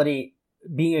reality,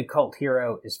 being a cult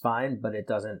hero is fine, but it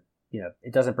doesn't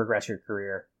progress your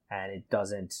career, and it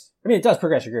does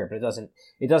progress your career, but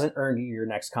it doesn't earn you your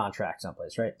next contract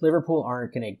someplace, right? Liverpool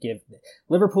aren't going to give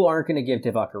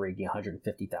Divock Origi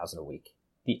 $150,000 a week.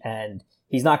 And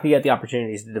he's not going to get the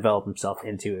opportunities to develop himself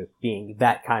into being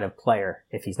that kind of player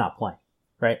if he's not playing,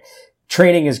 right?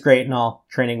 Training is great and all.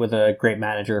 Training with a great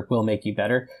manager will make you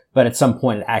better, but at some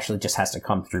point it actually just has to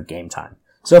come through game time.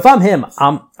 So if I'm him,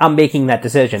 I'm making that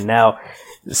decision. Now,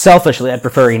 selfishly, I'd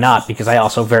prefer he not, because I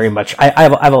also very much, I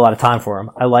have a lot of time for him.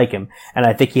 I like him, and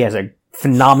I think he has a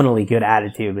phenomenally good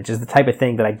attitude, which is the type of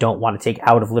thing that I don't want to take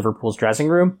out of Liverpool's dressing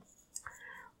room.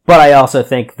 But I also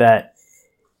think that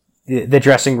the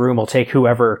dressing room will take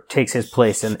whoever takes his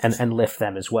place and lift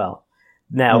them as well.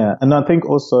 Now, yeah, and I think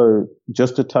also,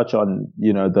 just to touch on,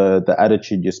 the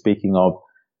attitude you're speaking of,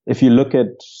 if you look at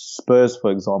Spurs, for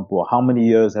example, how many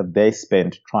years have they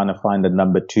spent trying to find a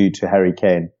number 2 to Harry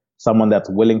Kane? Someone that's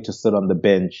willing to sit on the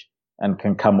bench and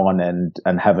can come on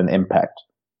and have an impact.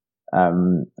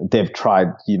 They've tried,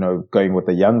 going with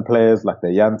the young players like the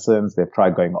Janssens. They've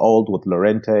tried going old with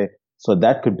Lorente. So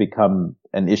that could become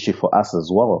an issue for us as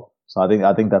well. So I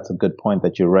think that's a good point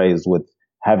that you raised with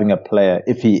having a player,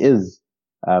 if he is,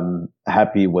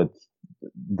 happy with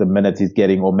the minutes he's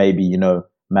getting, or maybe,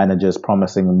 managers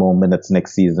promising him more minutes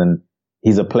next season.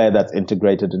 He's a player that's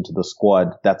integrated into the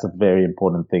squad. That's a very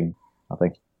important thing, I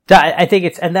think. I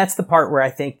think and that's the part where I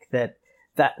think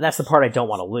that's the part I don't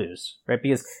want to lose, right?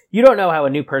 Because you don't know how a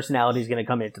new personality is going to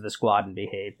come into the squad and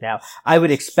behave. Now, I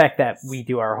would expect that we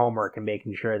do our homework in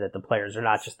making sure that the players are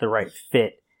not just the right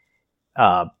fit,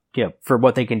 for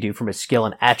what they can do from a skill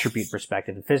and attribute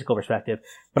perspective and physical perspective.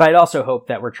 But I'd also hope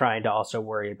that we're trying to also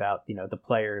worry about, the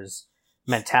players'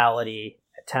 mentality,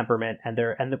 temperament,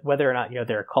 and whether or not,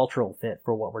 they're a cultural fit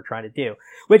for what we're trying to do,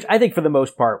 which I think for the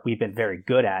most part we've been very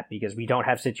good at, because we don't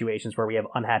have situations where we have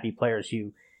unhappy players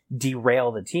who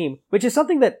derail the team, which is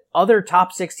something that other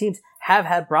top 6 teams have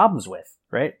had problems with,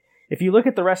 right? If you look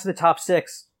at the rest of the top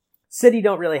 6, City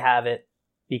don't really have it,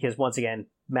 because once again,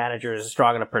 managers are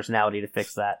strong enough personality to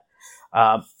fix that.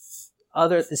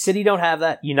 The City don't have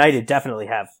that. United definitely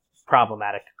have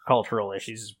problematic cultural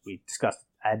issues, we discussed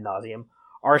ad nauseum.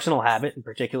 Arsenal have it, in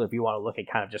particular, if you want to look at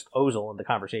kind of just Ozil and the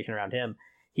conversation around him.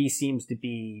 He seems to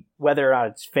be, whether or not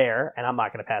it's fair, and I'm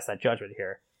not going to pass that judgment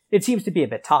here, it seems to be a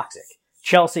bit toxic.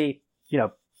 Chelsea,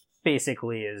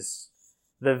 basically is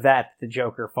the vet the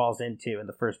Joker falls into in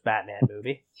the first Batman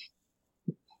movie.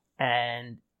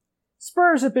 And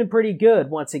Spurs have been pretty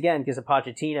good, once again, because of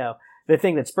Pochettino. The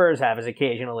thing that Spurs have is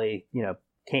occasionally,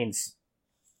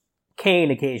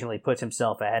 Kane occasionally puts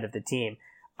himself ahead of the team.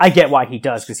 I get why he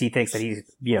does, because he thinks that he's,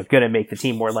 going to make the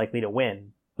team more likely to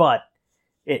win. But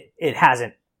it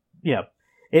hasn't,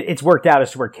 it's worked out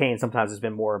as to where Kane sometimes has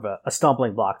been more of a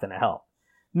stumbling block than a help.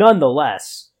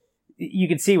 Nonetheless, you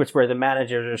can see where the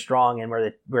managers are strong and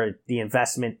where the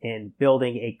investment in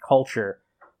building a culture,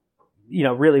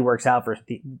 really works out,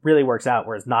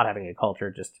 whereas not having a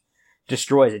culture just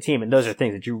destroys a team. And those are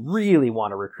things that you really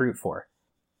want to recruit for.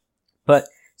 But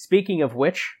speaking of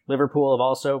which, Liverpool have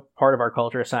also, part of our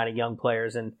culture, signing young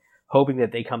players and hoping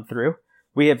that they come through.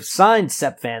 We have signed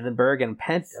Sepp Vandenberg and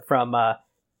Pent from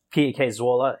PK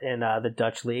Zwolle in the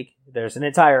Dutch league. There's an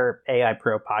entire AI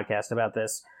Pro podcast about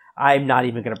this. I'm not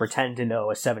even going to pretend to know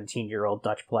a 17-year-old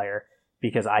Dutch player,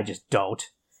 because I just don't.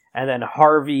 And then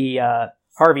Harvey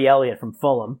Elliott from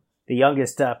Fulham, the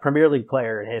youngest Premier League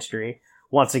player in history.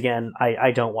 Once again,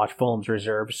 I don't watch Fulham's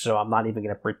reserves, so I'm not even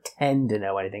going to pretend to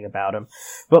know anything about him.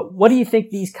 But what do you think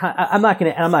I'm not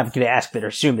going to ask that or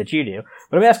assume that you do,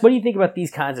 but I'm going to ask, what do you think about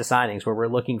these kinds of signings where we're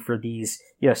looking for these,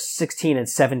 16 and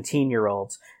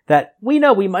 17-year-olds that we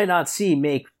know we might not see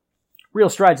make real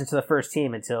strides into the first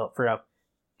team until for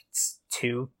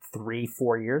 2, 3,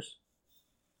 4 years?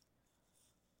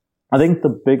 I think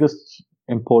the biggest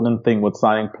important thing with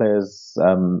signing players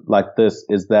like this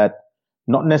is that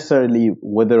not necessarily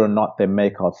whether or not they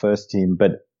make our first team,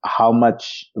 but how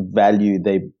much value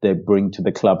they bring to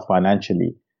the club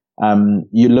financially.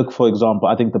 You look, for example,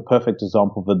 I think the perfect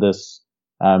example for this,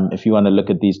 if you want to look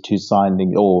at these 2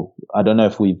 signings, or I don't know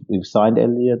if we've signed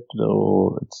Elliot,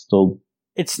 or it's still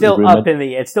rumored.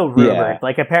 It's still rumored. Yeah.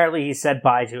 Like, apparently he said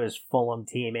bye to his Fulham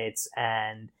teammates,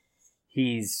 and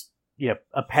he's,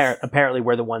 apparently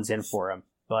we're the ones in for him.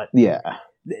 But yeah.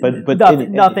 But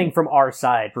nothing from our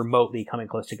side remotely coming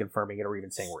close to confirming it or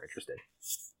even saying we're interested.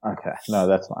 Okay, no,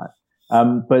 that's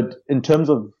fine. But in terms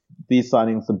of these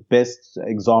signings, the best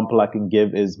example I can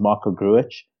give is Marko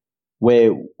Grujic,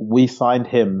 where we signed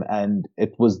him, and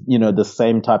it was, the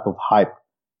same type of hype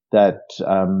that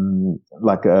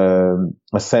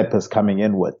a Sepp is coming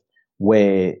in with,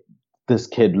 where this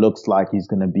kid looks like he's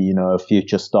going to be, a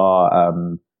future star,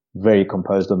 very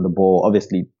composed on the ball,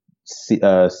 obviously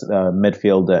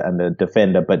midfielder and a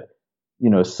defender, but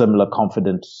similar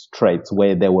confidence traits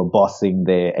where they were bossing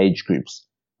their age groups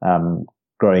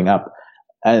growing up.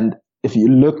 And if you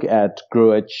look at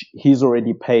Grujic, he's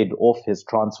already paid off his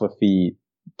transfer fee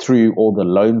through all the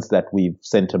loans that we've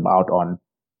sent him out on.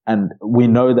 And we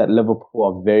know that Liverpool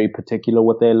are very particular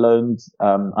with their loans.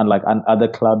 Unlike other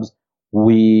clubs,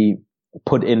 we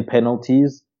put in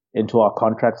penalties into our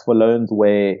contracts for loans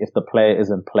where if the player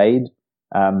isn't played,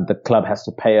 the club has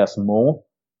to pay us more.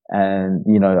 And,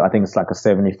 I think it's like a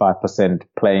 75%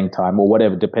 playing time or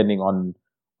whatever, depending on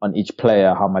each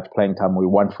player, how much playing time we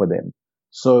want for them.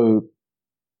 So,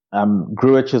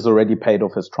 Grujic has already paid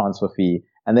off his transfer fee.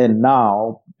 And then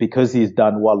now, because he's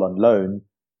done well on loan,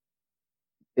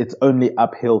 it's only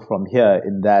uphill from here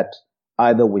in that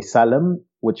either we sell him,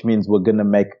 which means we're going to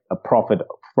make a profit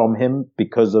from him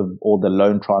because of all the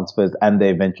loan transfers and the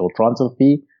eventual transfer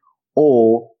fee,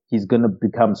 or he's going to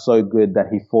become so good that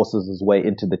he forces his way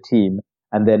into the team.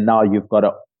 And then now you've got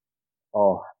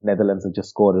Netherlands have just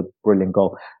scored a brilliant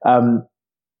goal.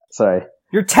 Sorry.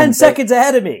 You're 10 seconds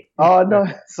ahead of me. Oh, no,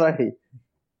 sorry.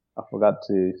 I forgot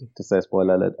to say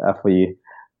spoiler alert for you.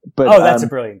 But, that's a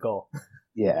brilliant goal.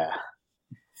 Yeah.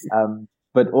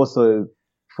 But also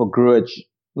for Grujic,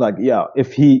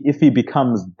 if he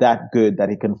becomes that good that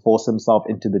he can force himself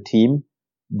into the team,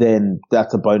 then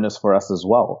that's a bonus for us as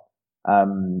well.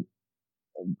 And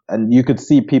you could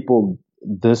see people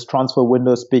this transfer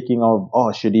window speaking of,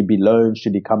 should he be loaned?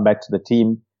 Should he come back to the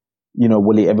team?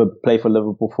 Will he ever play for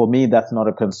Liverpool? For me, that's not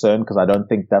a concern because I don't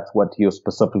think that's what he was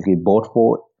specifically bought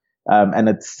for. And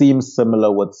it seems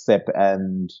similar with Sepp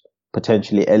and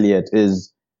potentially Elliot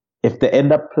is if they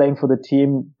end up playing for the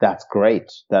team, that's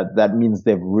great. That means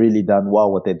they've really done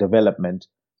well with their development.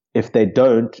 If they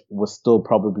don't, we're still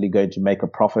probably going to make a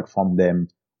profit from them,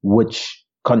 which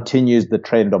continues the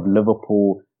trend of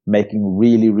Liverpool making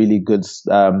really, really good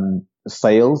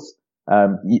sales.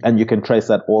 And you can trace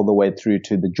that all the way through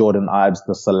to the Jordan Ives,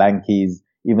 the Solankis,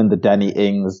 even the Danny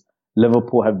Ings.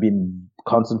 Liverpool have been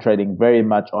concentrating very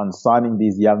much on signing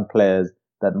these young players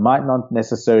that might not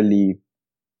necessarily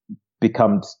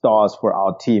become stars for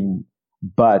our team,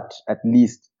 but at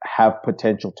least have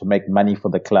potential to make money for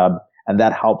the club. And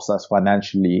that helps us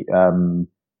financially.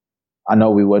 I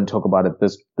know we won't talk about it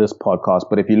this podcast,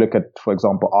 but if you look at, for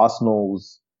example,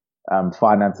 Arsenal's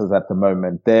finances at the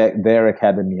moment, their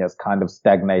academy has kind of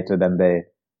stagnated and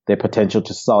their potential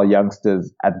to sell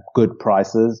youngsters at good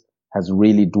prices has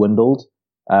really dwindled.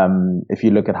 If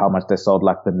you look at how much they sold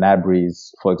like the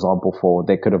Nabries, for example,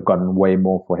 they could have gotten way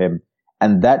more for him.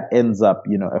 And that ends up,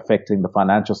 affecting the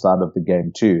financial side of the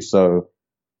game too. So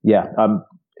yeah,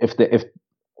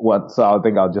 so I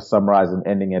think I'll just summarize and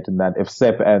ending it in that if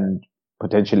Sepp and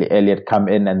potentially Elliot come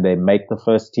in and they make the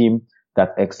first team,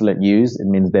 that's excellent news. It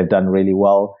means they've done really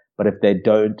well. But if they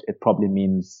don't, it probably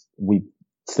means we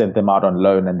sent them out on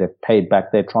loan and they've paid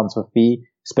back their transfer fee,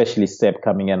 especially Sepp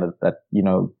coming in at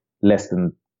less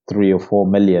than 3 or 4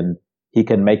 million. He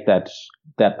can make that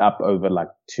up over like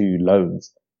 2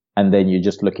 loans. And then you're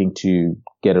just looking to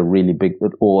get a really big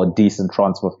or decent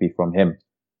transfer fee from him.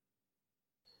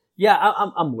 Yeah,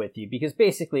 I'm with you because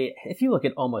basically, if you look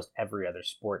at almost every other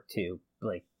sport too,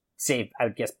 like save, I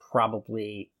would guess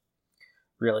probably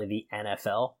really the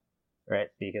NFL, right?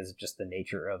 Because of just the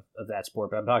nature of that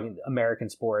sport. But I'm talking American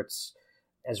sports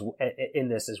as in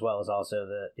this as well as also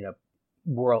the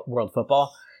world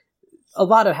football. A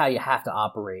lot of how you have to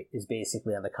operate is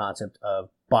basically on the concept of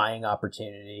buying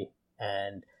opportunity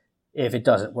and if it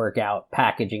doesn't work out,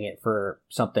 packaging it for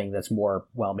something that's more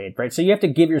well-made, right? So you have to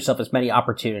give yourself as many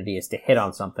opportunities to hit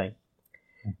on something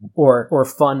or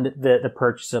fund the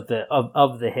purchase of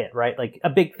the hit, right? Like a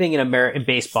big thing in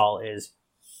baseball is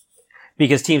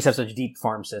because teams have such deep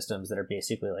farm systems that are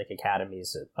basically like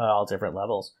academies at all different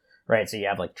levels, right? So you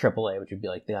have like AAA, which would be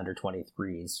like the under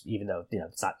 23s, even though,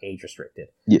 it's not age restricted.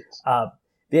 Yes.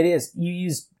 The idea is you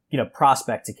use,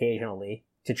 prospects occasionally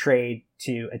to trade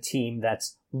to a team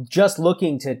that's just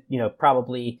looking to,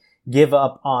 probably give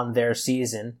up on their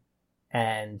season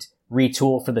and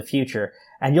retool for the future.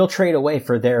 And you'll trade away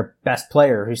for their best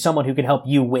player, who's someone who can help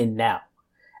you win now.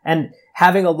 And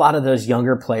having a lot of those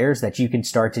younger players that you can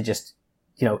start to just,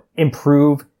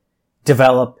 improve,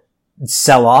 develop,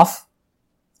 sell off,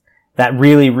 that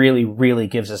really, really, really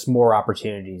gives us more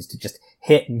opportunities to just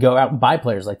hit and go out and buy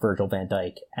players like Virgil van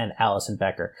Dijk and Alisson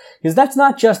Becker. Because that's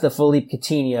not just the Philippe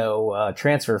Coutinho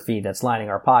transfer fee that's lining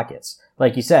our pockets.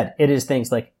 Like you said, it is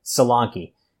things like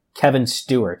Solanke, Kevin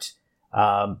Stewart,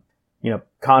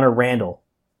 Connor Randall,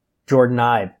 Jordan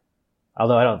Ibe.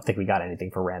 Although I don't think we got anything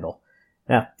for Randall.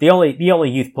 Now, the only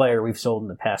youth player we've sold in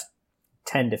the past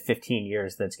 10 to 15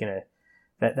 years that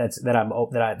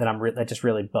just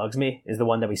really bugs me is the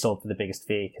one that we sold for the biggest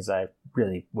fee because I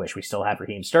really wish we still had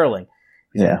Raheem Sterling.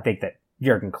 Yeah. I think that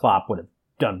Jurgen Klopp would have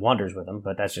done wonders with him,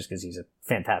 but that's just because he's a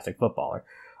fantastic footballer.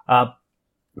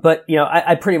 But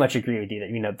I pretty much agree with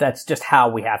you that that's just how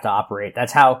we have to operate.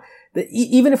 That's how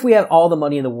even if we had all the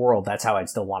money in the world, that's how I'd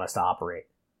still want us to operate,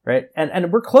 right?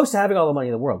 And we're close to having all the money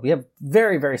in the world. We have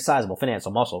very, very sizable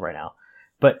financial muscle right now,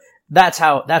 but that's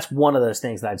one of those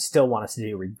things that I'd still want us to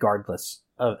do regardless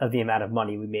of the amount of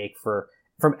money we make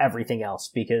from everything else,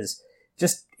 because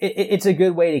just it's a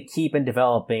good way to keep and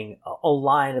developing a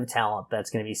line of talent that's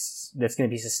going to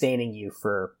be sustaining you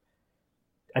for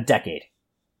a decade.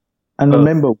 And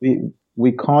remember,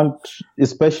 we can't,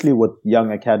 especially with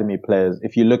young academy players.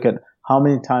 If you look at how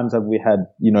many times have we had,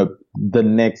 the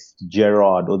next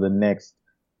Gerrard or the next,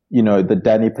 the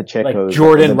Danny Pacheco, like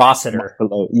Jordan Rossiter.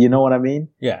 You know what I mean?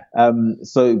 Yeah.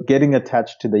 So getting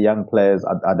attached to the young players,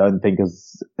 I don't think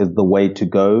is the way to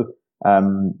go.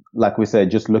 Like we said,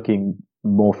 just looking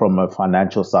more from a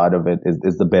financial side of it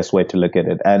is the best way to look at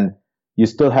it. And you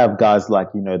still have guys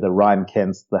like, the Ryan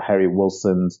Kents, the Harry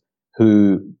Wilsons,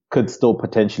 who could still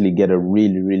potentially get a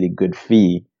really, really good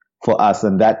fee for us.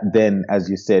 And that then, as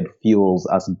you said, fuels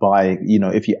us buying,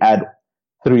 if you add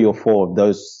 3 or 4 of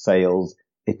those sales,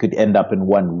 it could end up in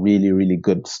one really, really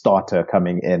good starter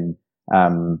coming in.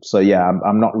 So yeah,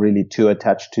 I'm not really too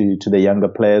attached to the younger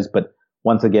players, but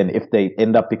once again, if they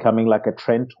end up becoming like a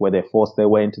Trent where they force their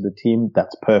way into the team,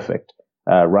 that's perfect.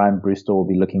 Ryan Brewster will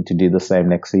be looking to do the same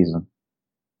next season.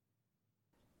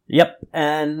 Yep.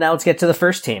 And now let's get to the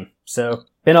first team. So,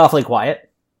 been awfully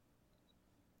quiet.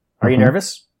 Are you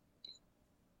nervous?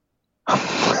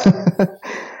 I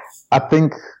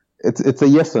think it's a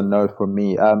yes or no for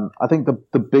me. I think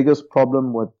the biggest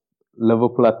problem with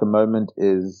Liverpool at the moment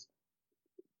is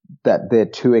that they're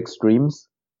two extremes.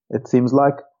 It seems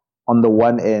like on the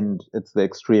one end, it's the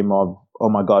extreme of, oh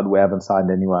my God, we haven't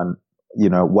signed anyone.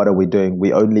 What are we doing?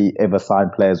 We only ever sign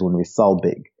players when we sell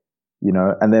big,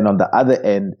 and then on the other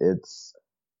end, it's,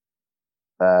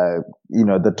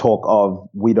 the talk of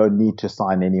we don't need to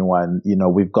sign anyone.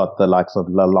 We've got the likes of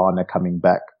Lallana coming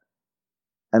back.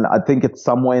 And I think it's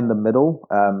somewhere in the middle.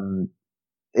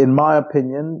 In my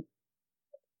opinion,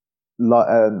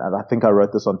 and I think I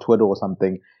wrote this on Twitter or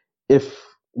something, if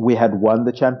we had won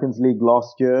the Champions League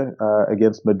last year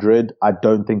against Madrid, I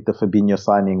don't think the Fabinho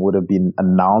signing would have been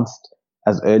announced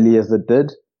as early as it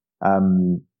did.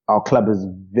 Our club is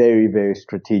very, very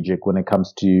strategic when it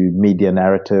comes to media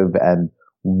narrative and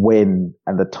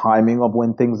the timing of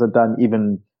when things are done,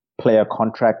 even player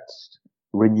contracts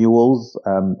renewals.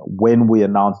 When we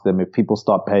announce them, if people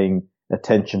start paying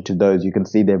attention to those, you can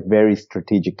see they're very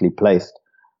strategically placed.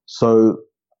 So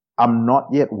I'm not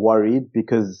yet worried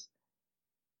because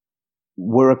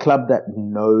we're a club that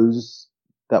knows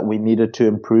that we needed to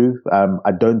improve.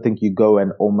 I don't think you go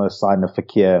and almost sign a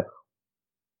Fekir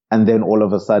and then all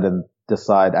of a sudden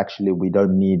decide actually we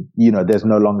don't need, there's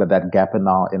no longer that gap in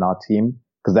our team,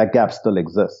 because that gap still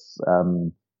exists.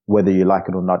 Whether you like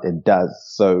it or not, it does.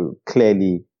 So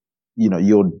clearly,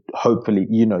 you're hopefully,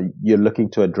 you're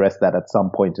looking to address that at some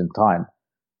point in time.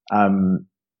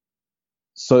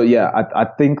 So yeah, I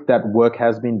think that work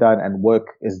has been done and work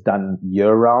is done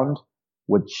year round,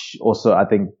 which also I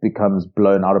think becomes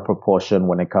blown out of proportion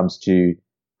when it comes to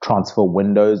transfer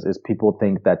windows, is people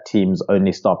think that teams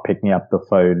only start picking up the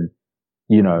phone,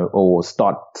 or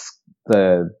start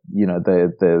the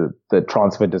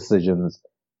transfer decisions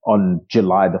on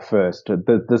July the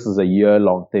 1st. This is a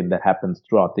year-long thing that happens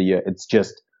throughout the year. It's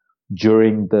just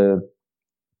during the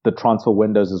transfer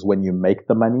windows is when you make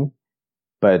the money,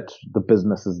 but the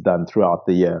business is done throughout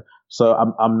the year. So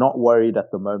I'm not worried at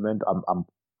the moment.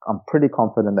 I'm pretty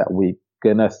confident that we're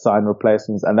gonna sign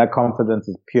replacements, and that confidence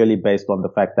is purely based on the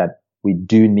fact that we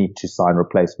do need to sign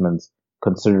replacements,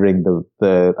 considering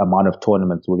the amount of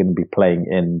tournaments we're going to be playing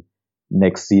in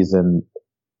next season.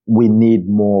 We need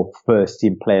more first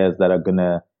team players that are going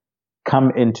to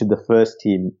come into the first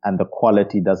team and the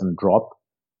quality doesn't drop,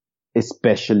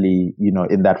 especially,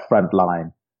 in that front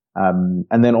line.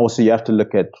 And then also you have to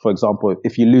look at, for example,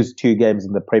 if you lose 2 games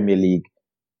in the Premier League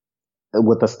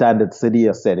with a standard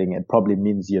City setting, it probably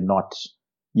means you're not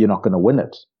going to win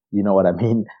it. You know what I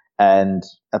mean? And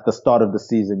at the start of the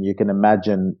season, you can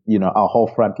imagine, our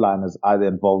whole front line is either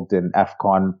involved in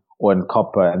AFCON or in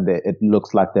Copa, and it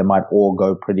looks like they might all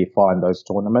go pretty far in those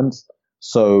tournaments.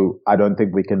 So I don't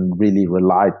think we can really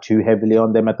rely too heavily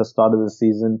on them at the start of the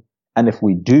season. And if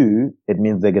we do, it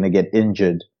means they're going to get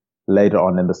injured later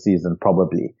on in the season,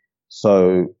 probably.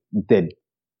 So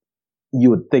you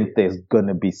would think there's going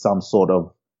to be some sort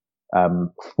of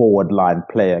forward line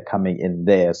player coming in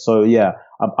there. So yeah,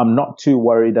 I'm not too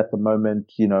worried at the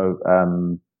moment.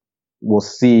 We'll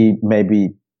see.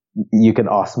 Maybe you can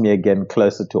ask me again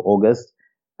closer to August,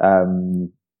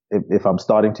 if I'm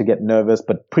starting to get nervous,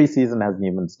 but preseason hasn't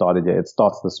even started yet. It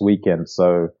starts this weekend.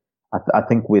 So I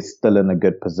think we're still in a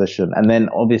good position. And then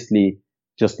obviously,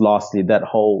 just lastly,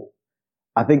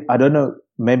 I don't know,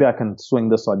 maybe I can swing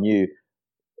this on you.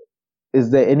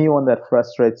 Is there anyone that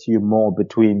frustrates you more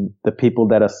between the people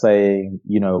that are saying,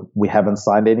 we haven't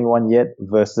signed anyone yet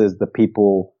versus the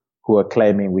people who are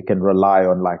claiming we can rely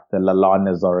on, like, the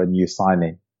Lallanas or a new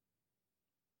signing?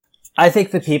 I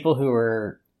think the people who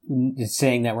are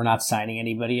saying that we're not signing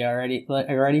anybody already,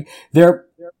 they're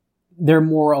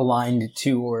more aligned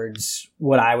towards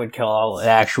what I would call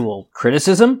actual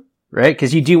criticism, right?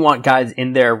 Because you do want guys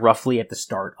in there roughly at the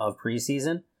start of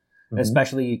preseason.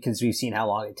 especially because we've seen how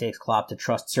long it takes Klopp to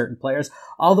trust certain players.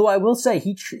 Although I will say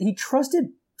he trusted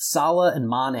Salah and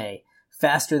Mane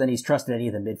faster than he's trusted any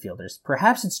of the midfielders.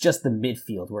 Perhaps it's just the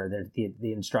midfield where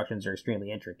the instructions are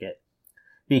extremely intricate,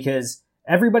 because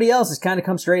everybody else has kind of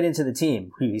come straight into the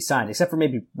team who he signed, except for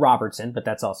maybe Robertson, but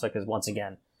that's also because, once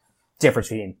again, difference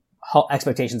between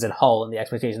expectations at Hull and the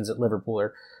expectations at Liverpool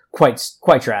are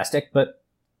quite drastic. But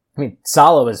I mean,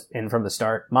 Salah was in from the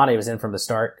start, Mane was in from the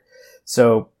start,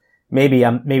 so maybe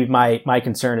my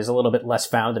concern is a little bit less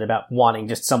founded about wanting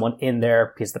just someone in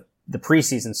there because the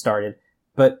preseason started,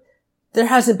 but there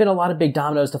hasn't been a lot of big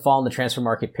dominoes to fall in the transfer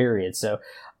market period. So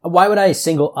why would I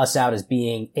single us out as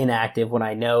being inactive when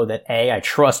I know that I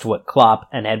trust what Klopp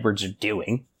and Edwards are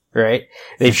doing, right?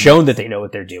 They've shown that they know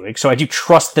what they're doing. So I do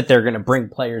trust that they're going to bring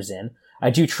players in.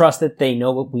 I do trust that they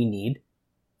know what we need.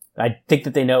 I think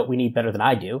that they know what we need better than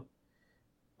I do.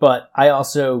 But I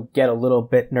also get a little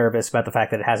bit nervous about the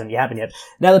fact that it hasn't happened yet.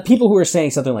 Now, the people who are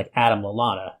saying something like Adam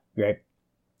Lallana, right?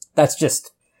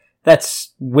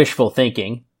 That's wishful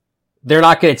thinking. They're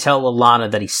not going to tell Lallana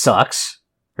that he sucks,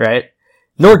 right?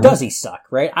 Nor does he suck,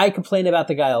 right? I complain about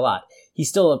the guy a lot. He's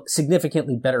still a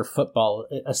significantly better footballer.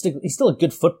 He's still a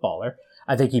good footballer.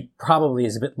 I think he probably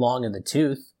is a bit long in the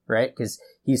tooth, right? Because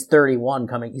he's 31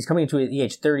 he's coming into the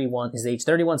age 31, his age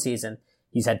 31 season.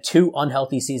 He's had 2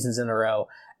 unhealthy seasons in a row.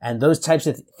 And those types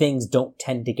of things don't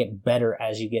tend to get better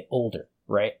as you get older,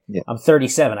 right? Yeah. I'm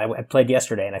 37. I played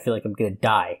yesterday and I feel like I'm going to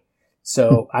die.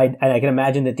 So I can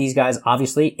imagine that these guys,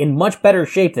 obviously in much better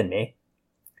shape than me,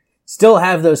 still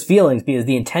have those feelings, because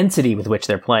the intensity with which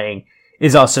they're playing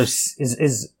is also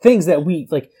is things that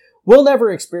we'll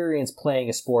never experience playing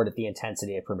a sport at the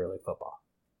intensity of Premier League football.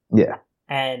 Yeah.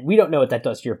 And we don't know what that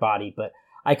does to your body, but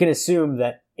I can assume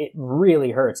that it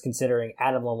really hurts, considering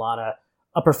Adam Lallana,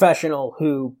 a professional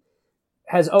who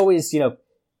has always,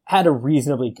 had a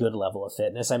reasonably good level of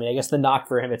fitness. I mean, I guess the knock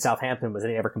for him at Southampton was that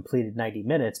he never completed 90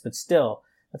 minutes, but still,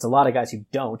 that's a lot of guys who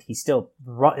don't.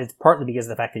 It's partly because of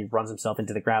the fact that he runs himself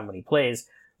into the ground when he plays.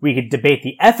 We could debate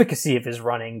the efficacy of his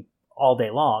running all day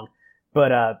long,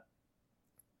 but,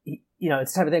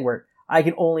 it's the type of thing where I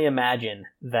can only imagine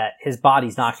that his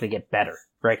body's not going to get better,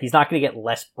 right? He's not going to get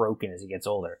less broken as he gets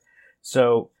older.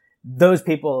 So those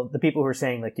people, the people who are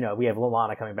saying we have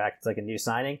Lallana coming back, it's like a new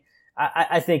signing.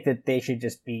 I think that they should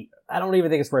just be, I don't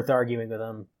even think it's worth arguing with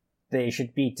them. They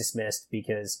should be dismissed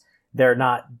because they're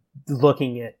not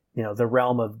looking at, the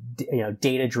realm of,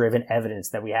 data-driven evidence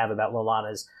that we have about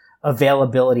Lallana's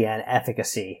availability and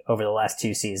efficacy over the last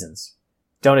 2 seasons.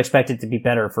 Don't expect it to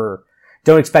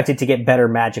get better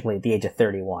magically at the age of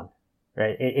 31,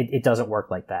 right? It doesn't work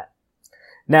like that.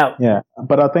 Now, yeah,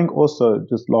 but I think also,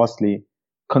 just lastly,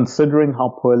 considering how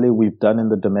poorly we've done in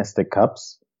the domestic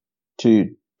cups,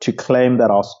 to claim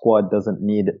that our squad doesn't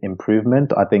need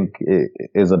improvement, I think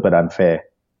is a bit unfair.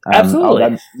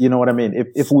 Absolutely. You know what I mean?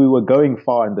 If we were going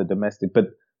far in the domestic, but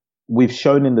we've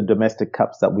shown in the domestic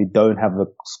cups that we don't have a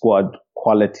squad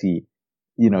quality,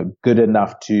 good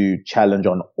enough to challenge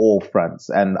on all fronts.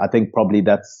 And I think probably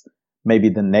that's maybe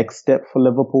the next step for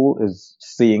Liverpool, is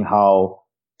seeing how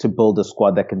to build a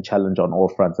squad that can challenge on all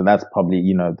fronts. And that's probably,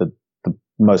 the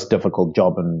most difficult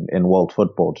job in world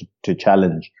football, to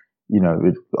challenge,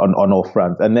 on all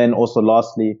fronts. And then also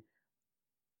lastly,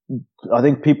 I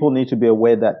think people need to be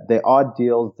aware that there are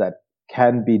deals that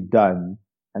can be done,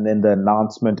 and then the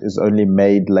announcement is only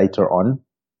made later on.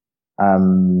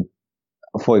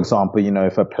 For example,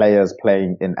 if a player is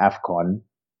playing in AFCON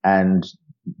and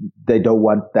they don't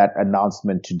want that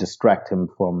announcement to distract him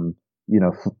from,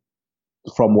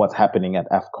 from what's happening at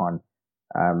AFCON.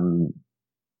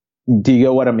 Do you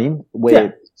get what I mean?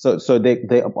 Yeah. So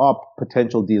there are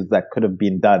potential deals that could have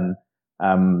been done.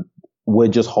 We're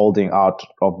just holding out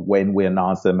of when we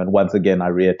announce them. And once again, I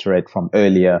reiterate from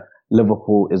earlier,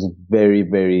 Liverpool is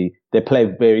they pay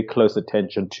very close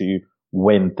attention to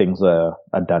when things are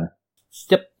done.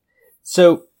 Yep.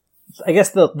 So I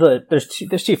guess there's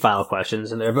 2 final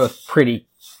questions, and they're both pretty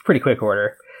quick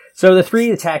order. So the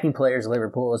 3 attacking players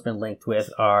Liverpool has been linked with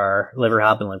are Bruno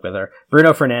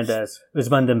Fernandes,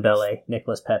 Ousmane Dembele,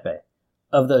 Nicolas Pepe.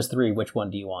 Of those 3, which one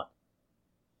do you want?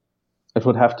 It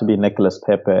would have to be Nicolas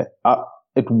Pepe.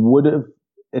 It would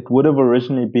have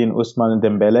originally been Ousmane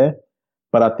Dembele,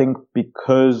 but I think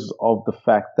because of the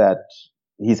fact that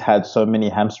he's had so many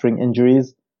hamstring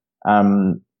injuries,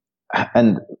 and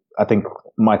I think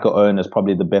Michael Owen is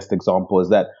probably the best example, is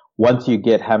that once you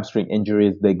get hamstring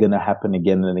injuries, they're going to happen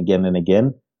again and again and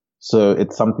again. So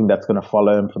it's something that's going to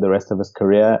follow him for the rest of his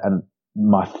career. And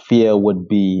my fear would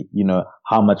be,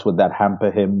 how much would that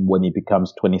hamper him when he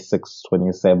becomes 26,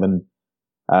 27?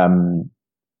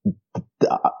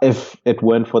 if it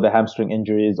weren't for the hamstring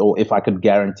injuries, or if I could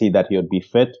guarantee that he would be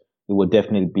fit, it would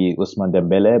definitely be Ousmane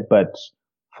Dembele. But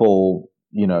for,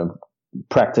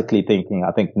 practically thinking,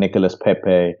 I think Nicolas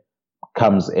Pepe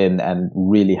comes in and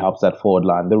really helps that forward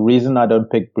line. The reason I don't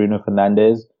pick Bruno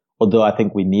Fernandes, although I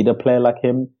think we need a player like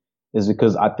him, is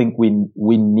because I think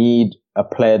we need a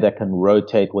player that can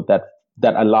rotate with that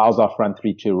allows our front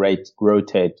three to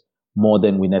rotate more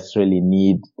than we necessarily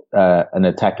need an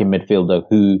attacking midfielder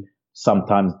who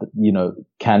sometimes,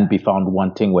 can be found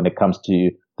wanting when it comes to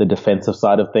the defensive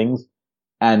side of things.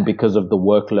 And because of the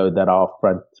workload that our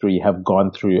front three have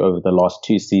gone through over the last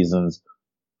 2 seasons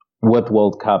with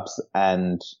World Cups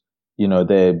and,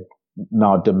 their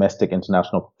now domestic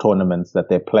international tournaments that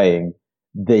they're playing,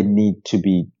 they need to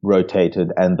be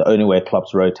rotated. And the only way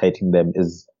Klopp's rotating them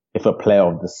is if a player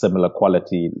of the similar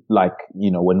quality, like,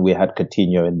 when we had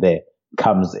Coutinho in there,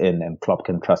 comes in and Klopp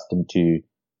can trust him to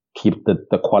keep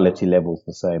the quality levels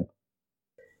the same.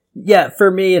 Yeah, for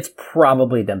me, it's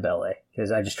probably Dembele, because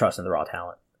I just trust in the raw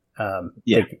talent.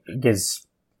 Because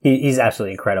he's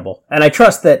absolutely incredible. And I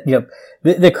trust that,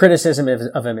 the criticism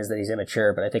of him is that he's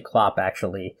immature, but I think Klopp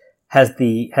actually has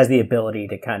the ability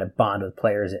to kind of bond with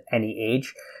players at any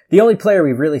age. The only player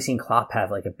we've really seen Klopp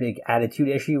have like a big attitude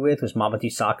issue with was Mamadou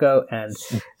Sakho, and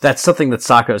that's something that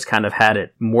Sakho's kind of had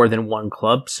at more than one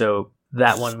club, so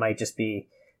that one might just be,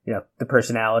 the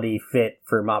personality fit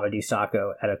for Mamadou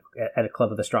Sakho at a club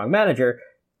with a strong manager,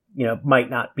 might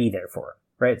not be there for him,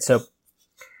 right? So,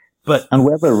 and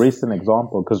we have a recent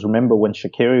example, because remember when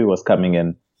Shaqiri was coming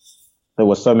in, there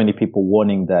were so many people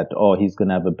warning that, he's going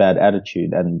to have a bad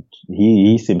attitude, and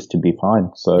he seems to be fine.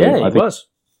 So yeah, I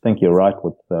think you're right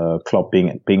with Klopp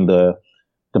being the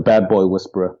bad boy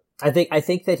whisperer. I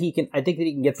think that he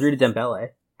can get through to Dembele,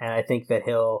 and I think that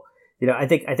he'll, I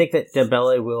think that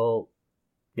Dembele will,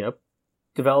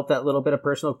 develop that little bit of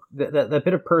that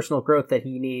bit of personal growth that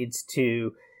he needs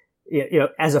to,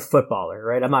 as a footballer,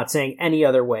 right? I'm not saying any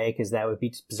other way, because that would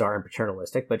be bizarre and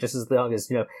paternalistic, but just as long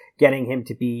as, getting him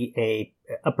to be a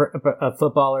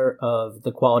footballer of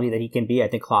the quality that he can be, I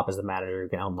think Klopp is the manager who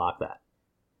can unlock that.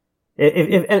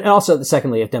 And also,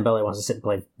 secondly, if Dembele wants to sit and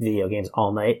play video games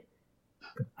all night,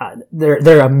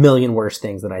 there are a million worse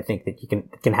things that I think that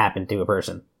can happen to a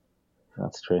person.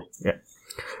 That's true. Yeah.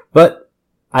 But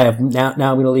I have now I'm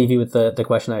going to leave you with the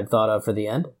question I had thought of for the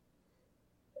end.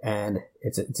 And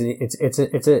it's a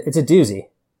doozy.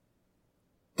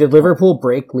 Did Liverpool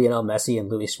break Lionel Messi and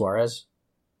Luis Suarez?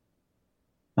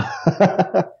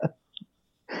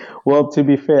 Well, to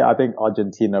be fair, I think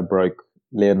Argentina broke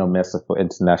Lionel Messi for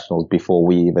internationals before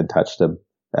we even touched him.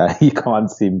 He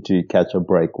can't seem to catch a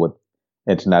break with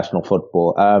international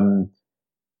football.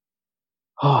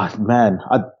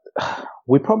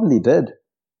 We probably did.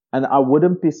 And I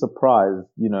wouldn't be surprised,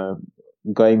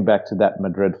 going back to that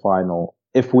Madrid final,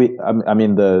 if we,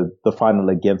 the final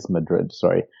against Madrid,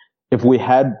 sorry. If we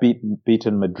had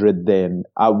beaten Madrid then,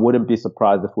 I wouldn't be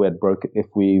surprised if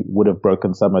we would have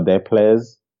broken some of their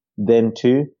players then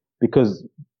too, because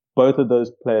both of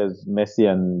those players, Messi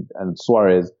and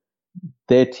Suarez,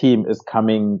 their team is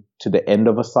coming to the end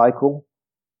of a cycle.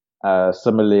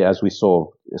 Similarly, as we saw,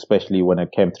 especially when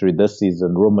it came through this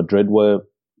season, Real Madrid were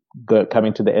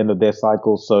coming to the end of their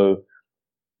cycle. So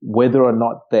whether or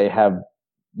not they have,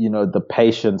 the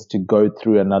patience to go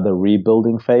through another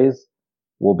rebuilding phase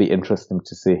will be interesting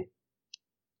to see.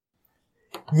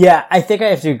 Yeah, I think I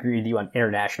have to agree with you on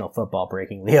international football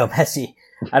breaking Leo Messi.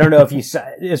 I don't know if you saw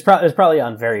it was probably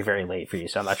on very, very late for you,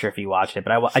 so I'm not sure if you watched it,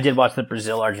 but I did watch the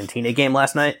Brazil-Argentina game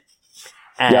last night.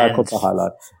 And, yeah, I caught the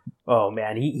highlights. Oh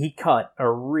man, he caught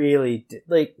a really,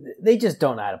 they just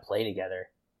don't know how to play together.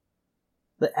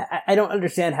 I don't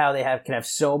understand how they can have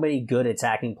so many good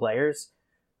attacking players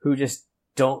who just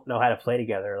don't know how to play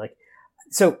together.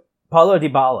 So Paulo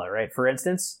Dybala, right, for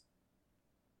instance,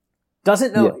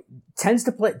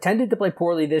 tended to play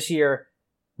poorly this year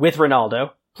with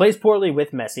Ronaldo, plays poorly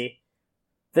with Messi.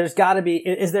 There's gotta be,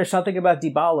 is there something about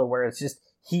Dybala where it's just,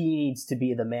 he needs to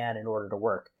be the man in order to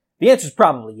work? The answer is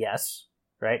probably yes,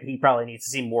 right? He probably needs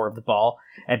to see more of the ball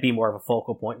and be more of a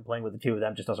focal point, and playing with the two of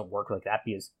them just doesn't work like that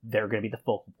because they're going to be the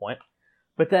focal point.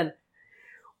 But then,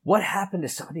 what happened to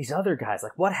some of these other guys?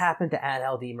 What happened to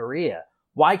Angel Di Maria?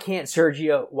 Why is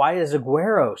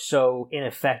Aguero so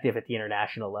ineffective at the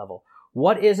international level?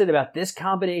 What is it about this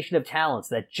combination of talents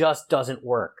that just doesn't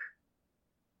work?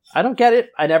 I don't get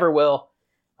it. I never will.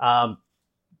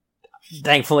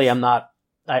 Thankfully, I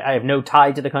have no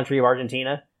tie to the country of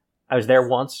Argentina. I was there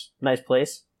once. Nice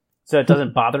place. So it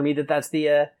doesn't bother me that that's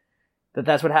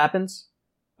what happens.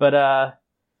 But,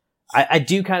 I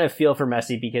do kind of feel for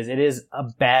Messi because it is a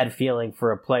bad feeling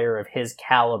for a player of his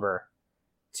caliber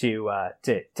to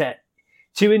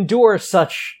endure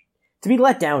such, to be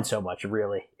let down so much,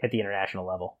 really, at the international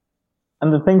level.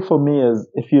 And the thing for me is,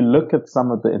 if you look at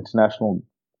some of the international,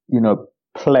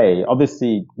 play,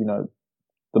 obviously,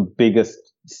 the biggest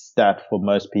stat for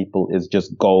most people is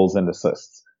just goals and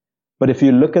assists. But if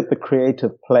you look at the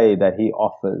creative play that he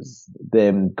offers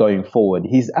them going forward,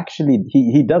 he's actually,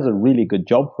 he does a really good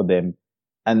job for them.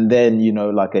 And then,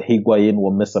 like a Higuain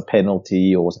will miss a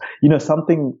penalty or,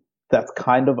 something that's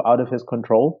kind of out of his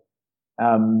control.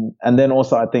 And then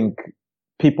also I think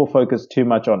people focus too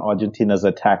much on Argentina's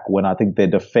attack when I think their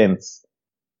defense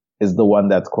is the one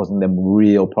that's causing them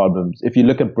real problems. If you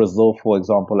look at Brazil, for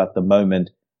example, at the moment,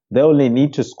 they only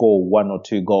need to score 1 or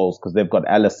 2 goals because they've got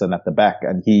Alisson at the back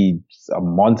and he's a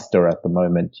monster at the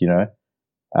moment,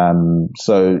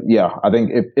 So yeah, I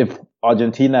think if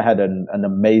Argentina had an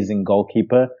amazing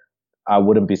goalkeeper, I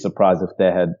wouldn't be surprised if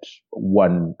they had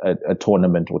won a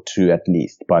tournament or 2 at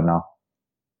least by now.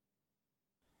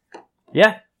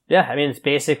 Yeah. I mean, it's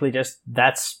basically just,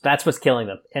 that's what's killing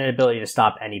them. Inability to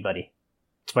stop anybody.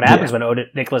 It's what happens when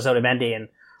Nicolas Otamendi and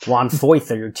Juan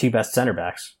Foyth are your 2 best center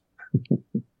backs.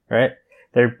 Right?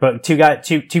 They're two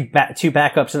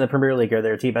backups in the Premier League are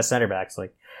their 2 best center backs.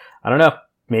 Like, I don't know.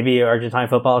 Maybe Argentine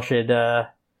football should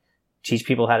teach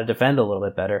people how to defend a little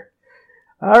bit better.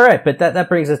 All right, but that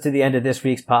brings us to the end of this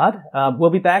week's pod. We'll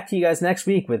be back to you guys next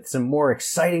week with some more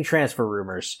exciting transfer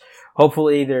rumors.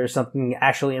 Hopefully there's something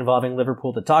actually involving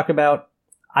Liverpool to talk about.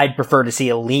 I'd prefer to see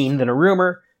a lean than a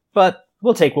rumor, but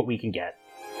we'll take what we can get.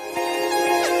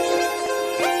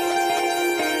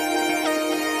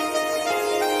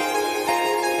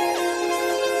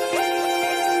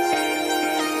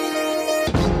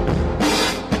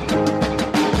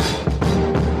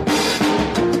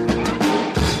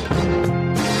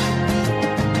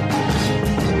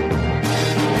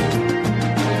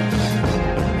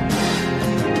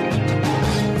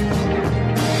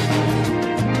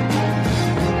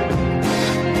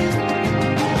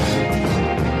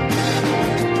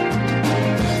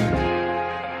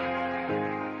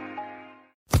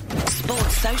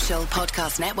 Social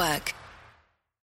Podcast Network.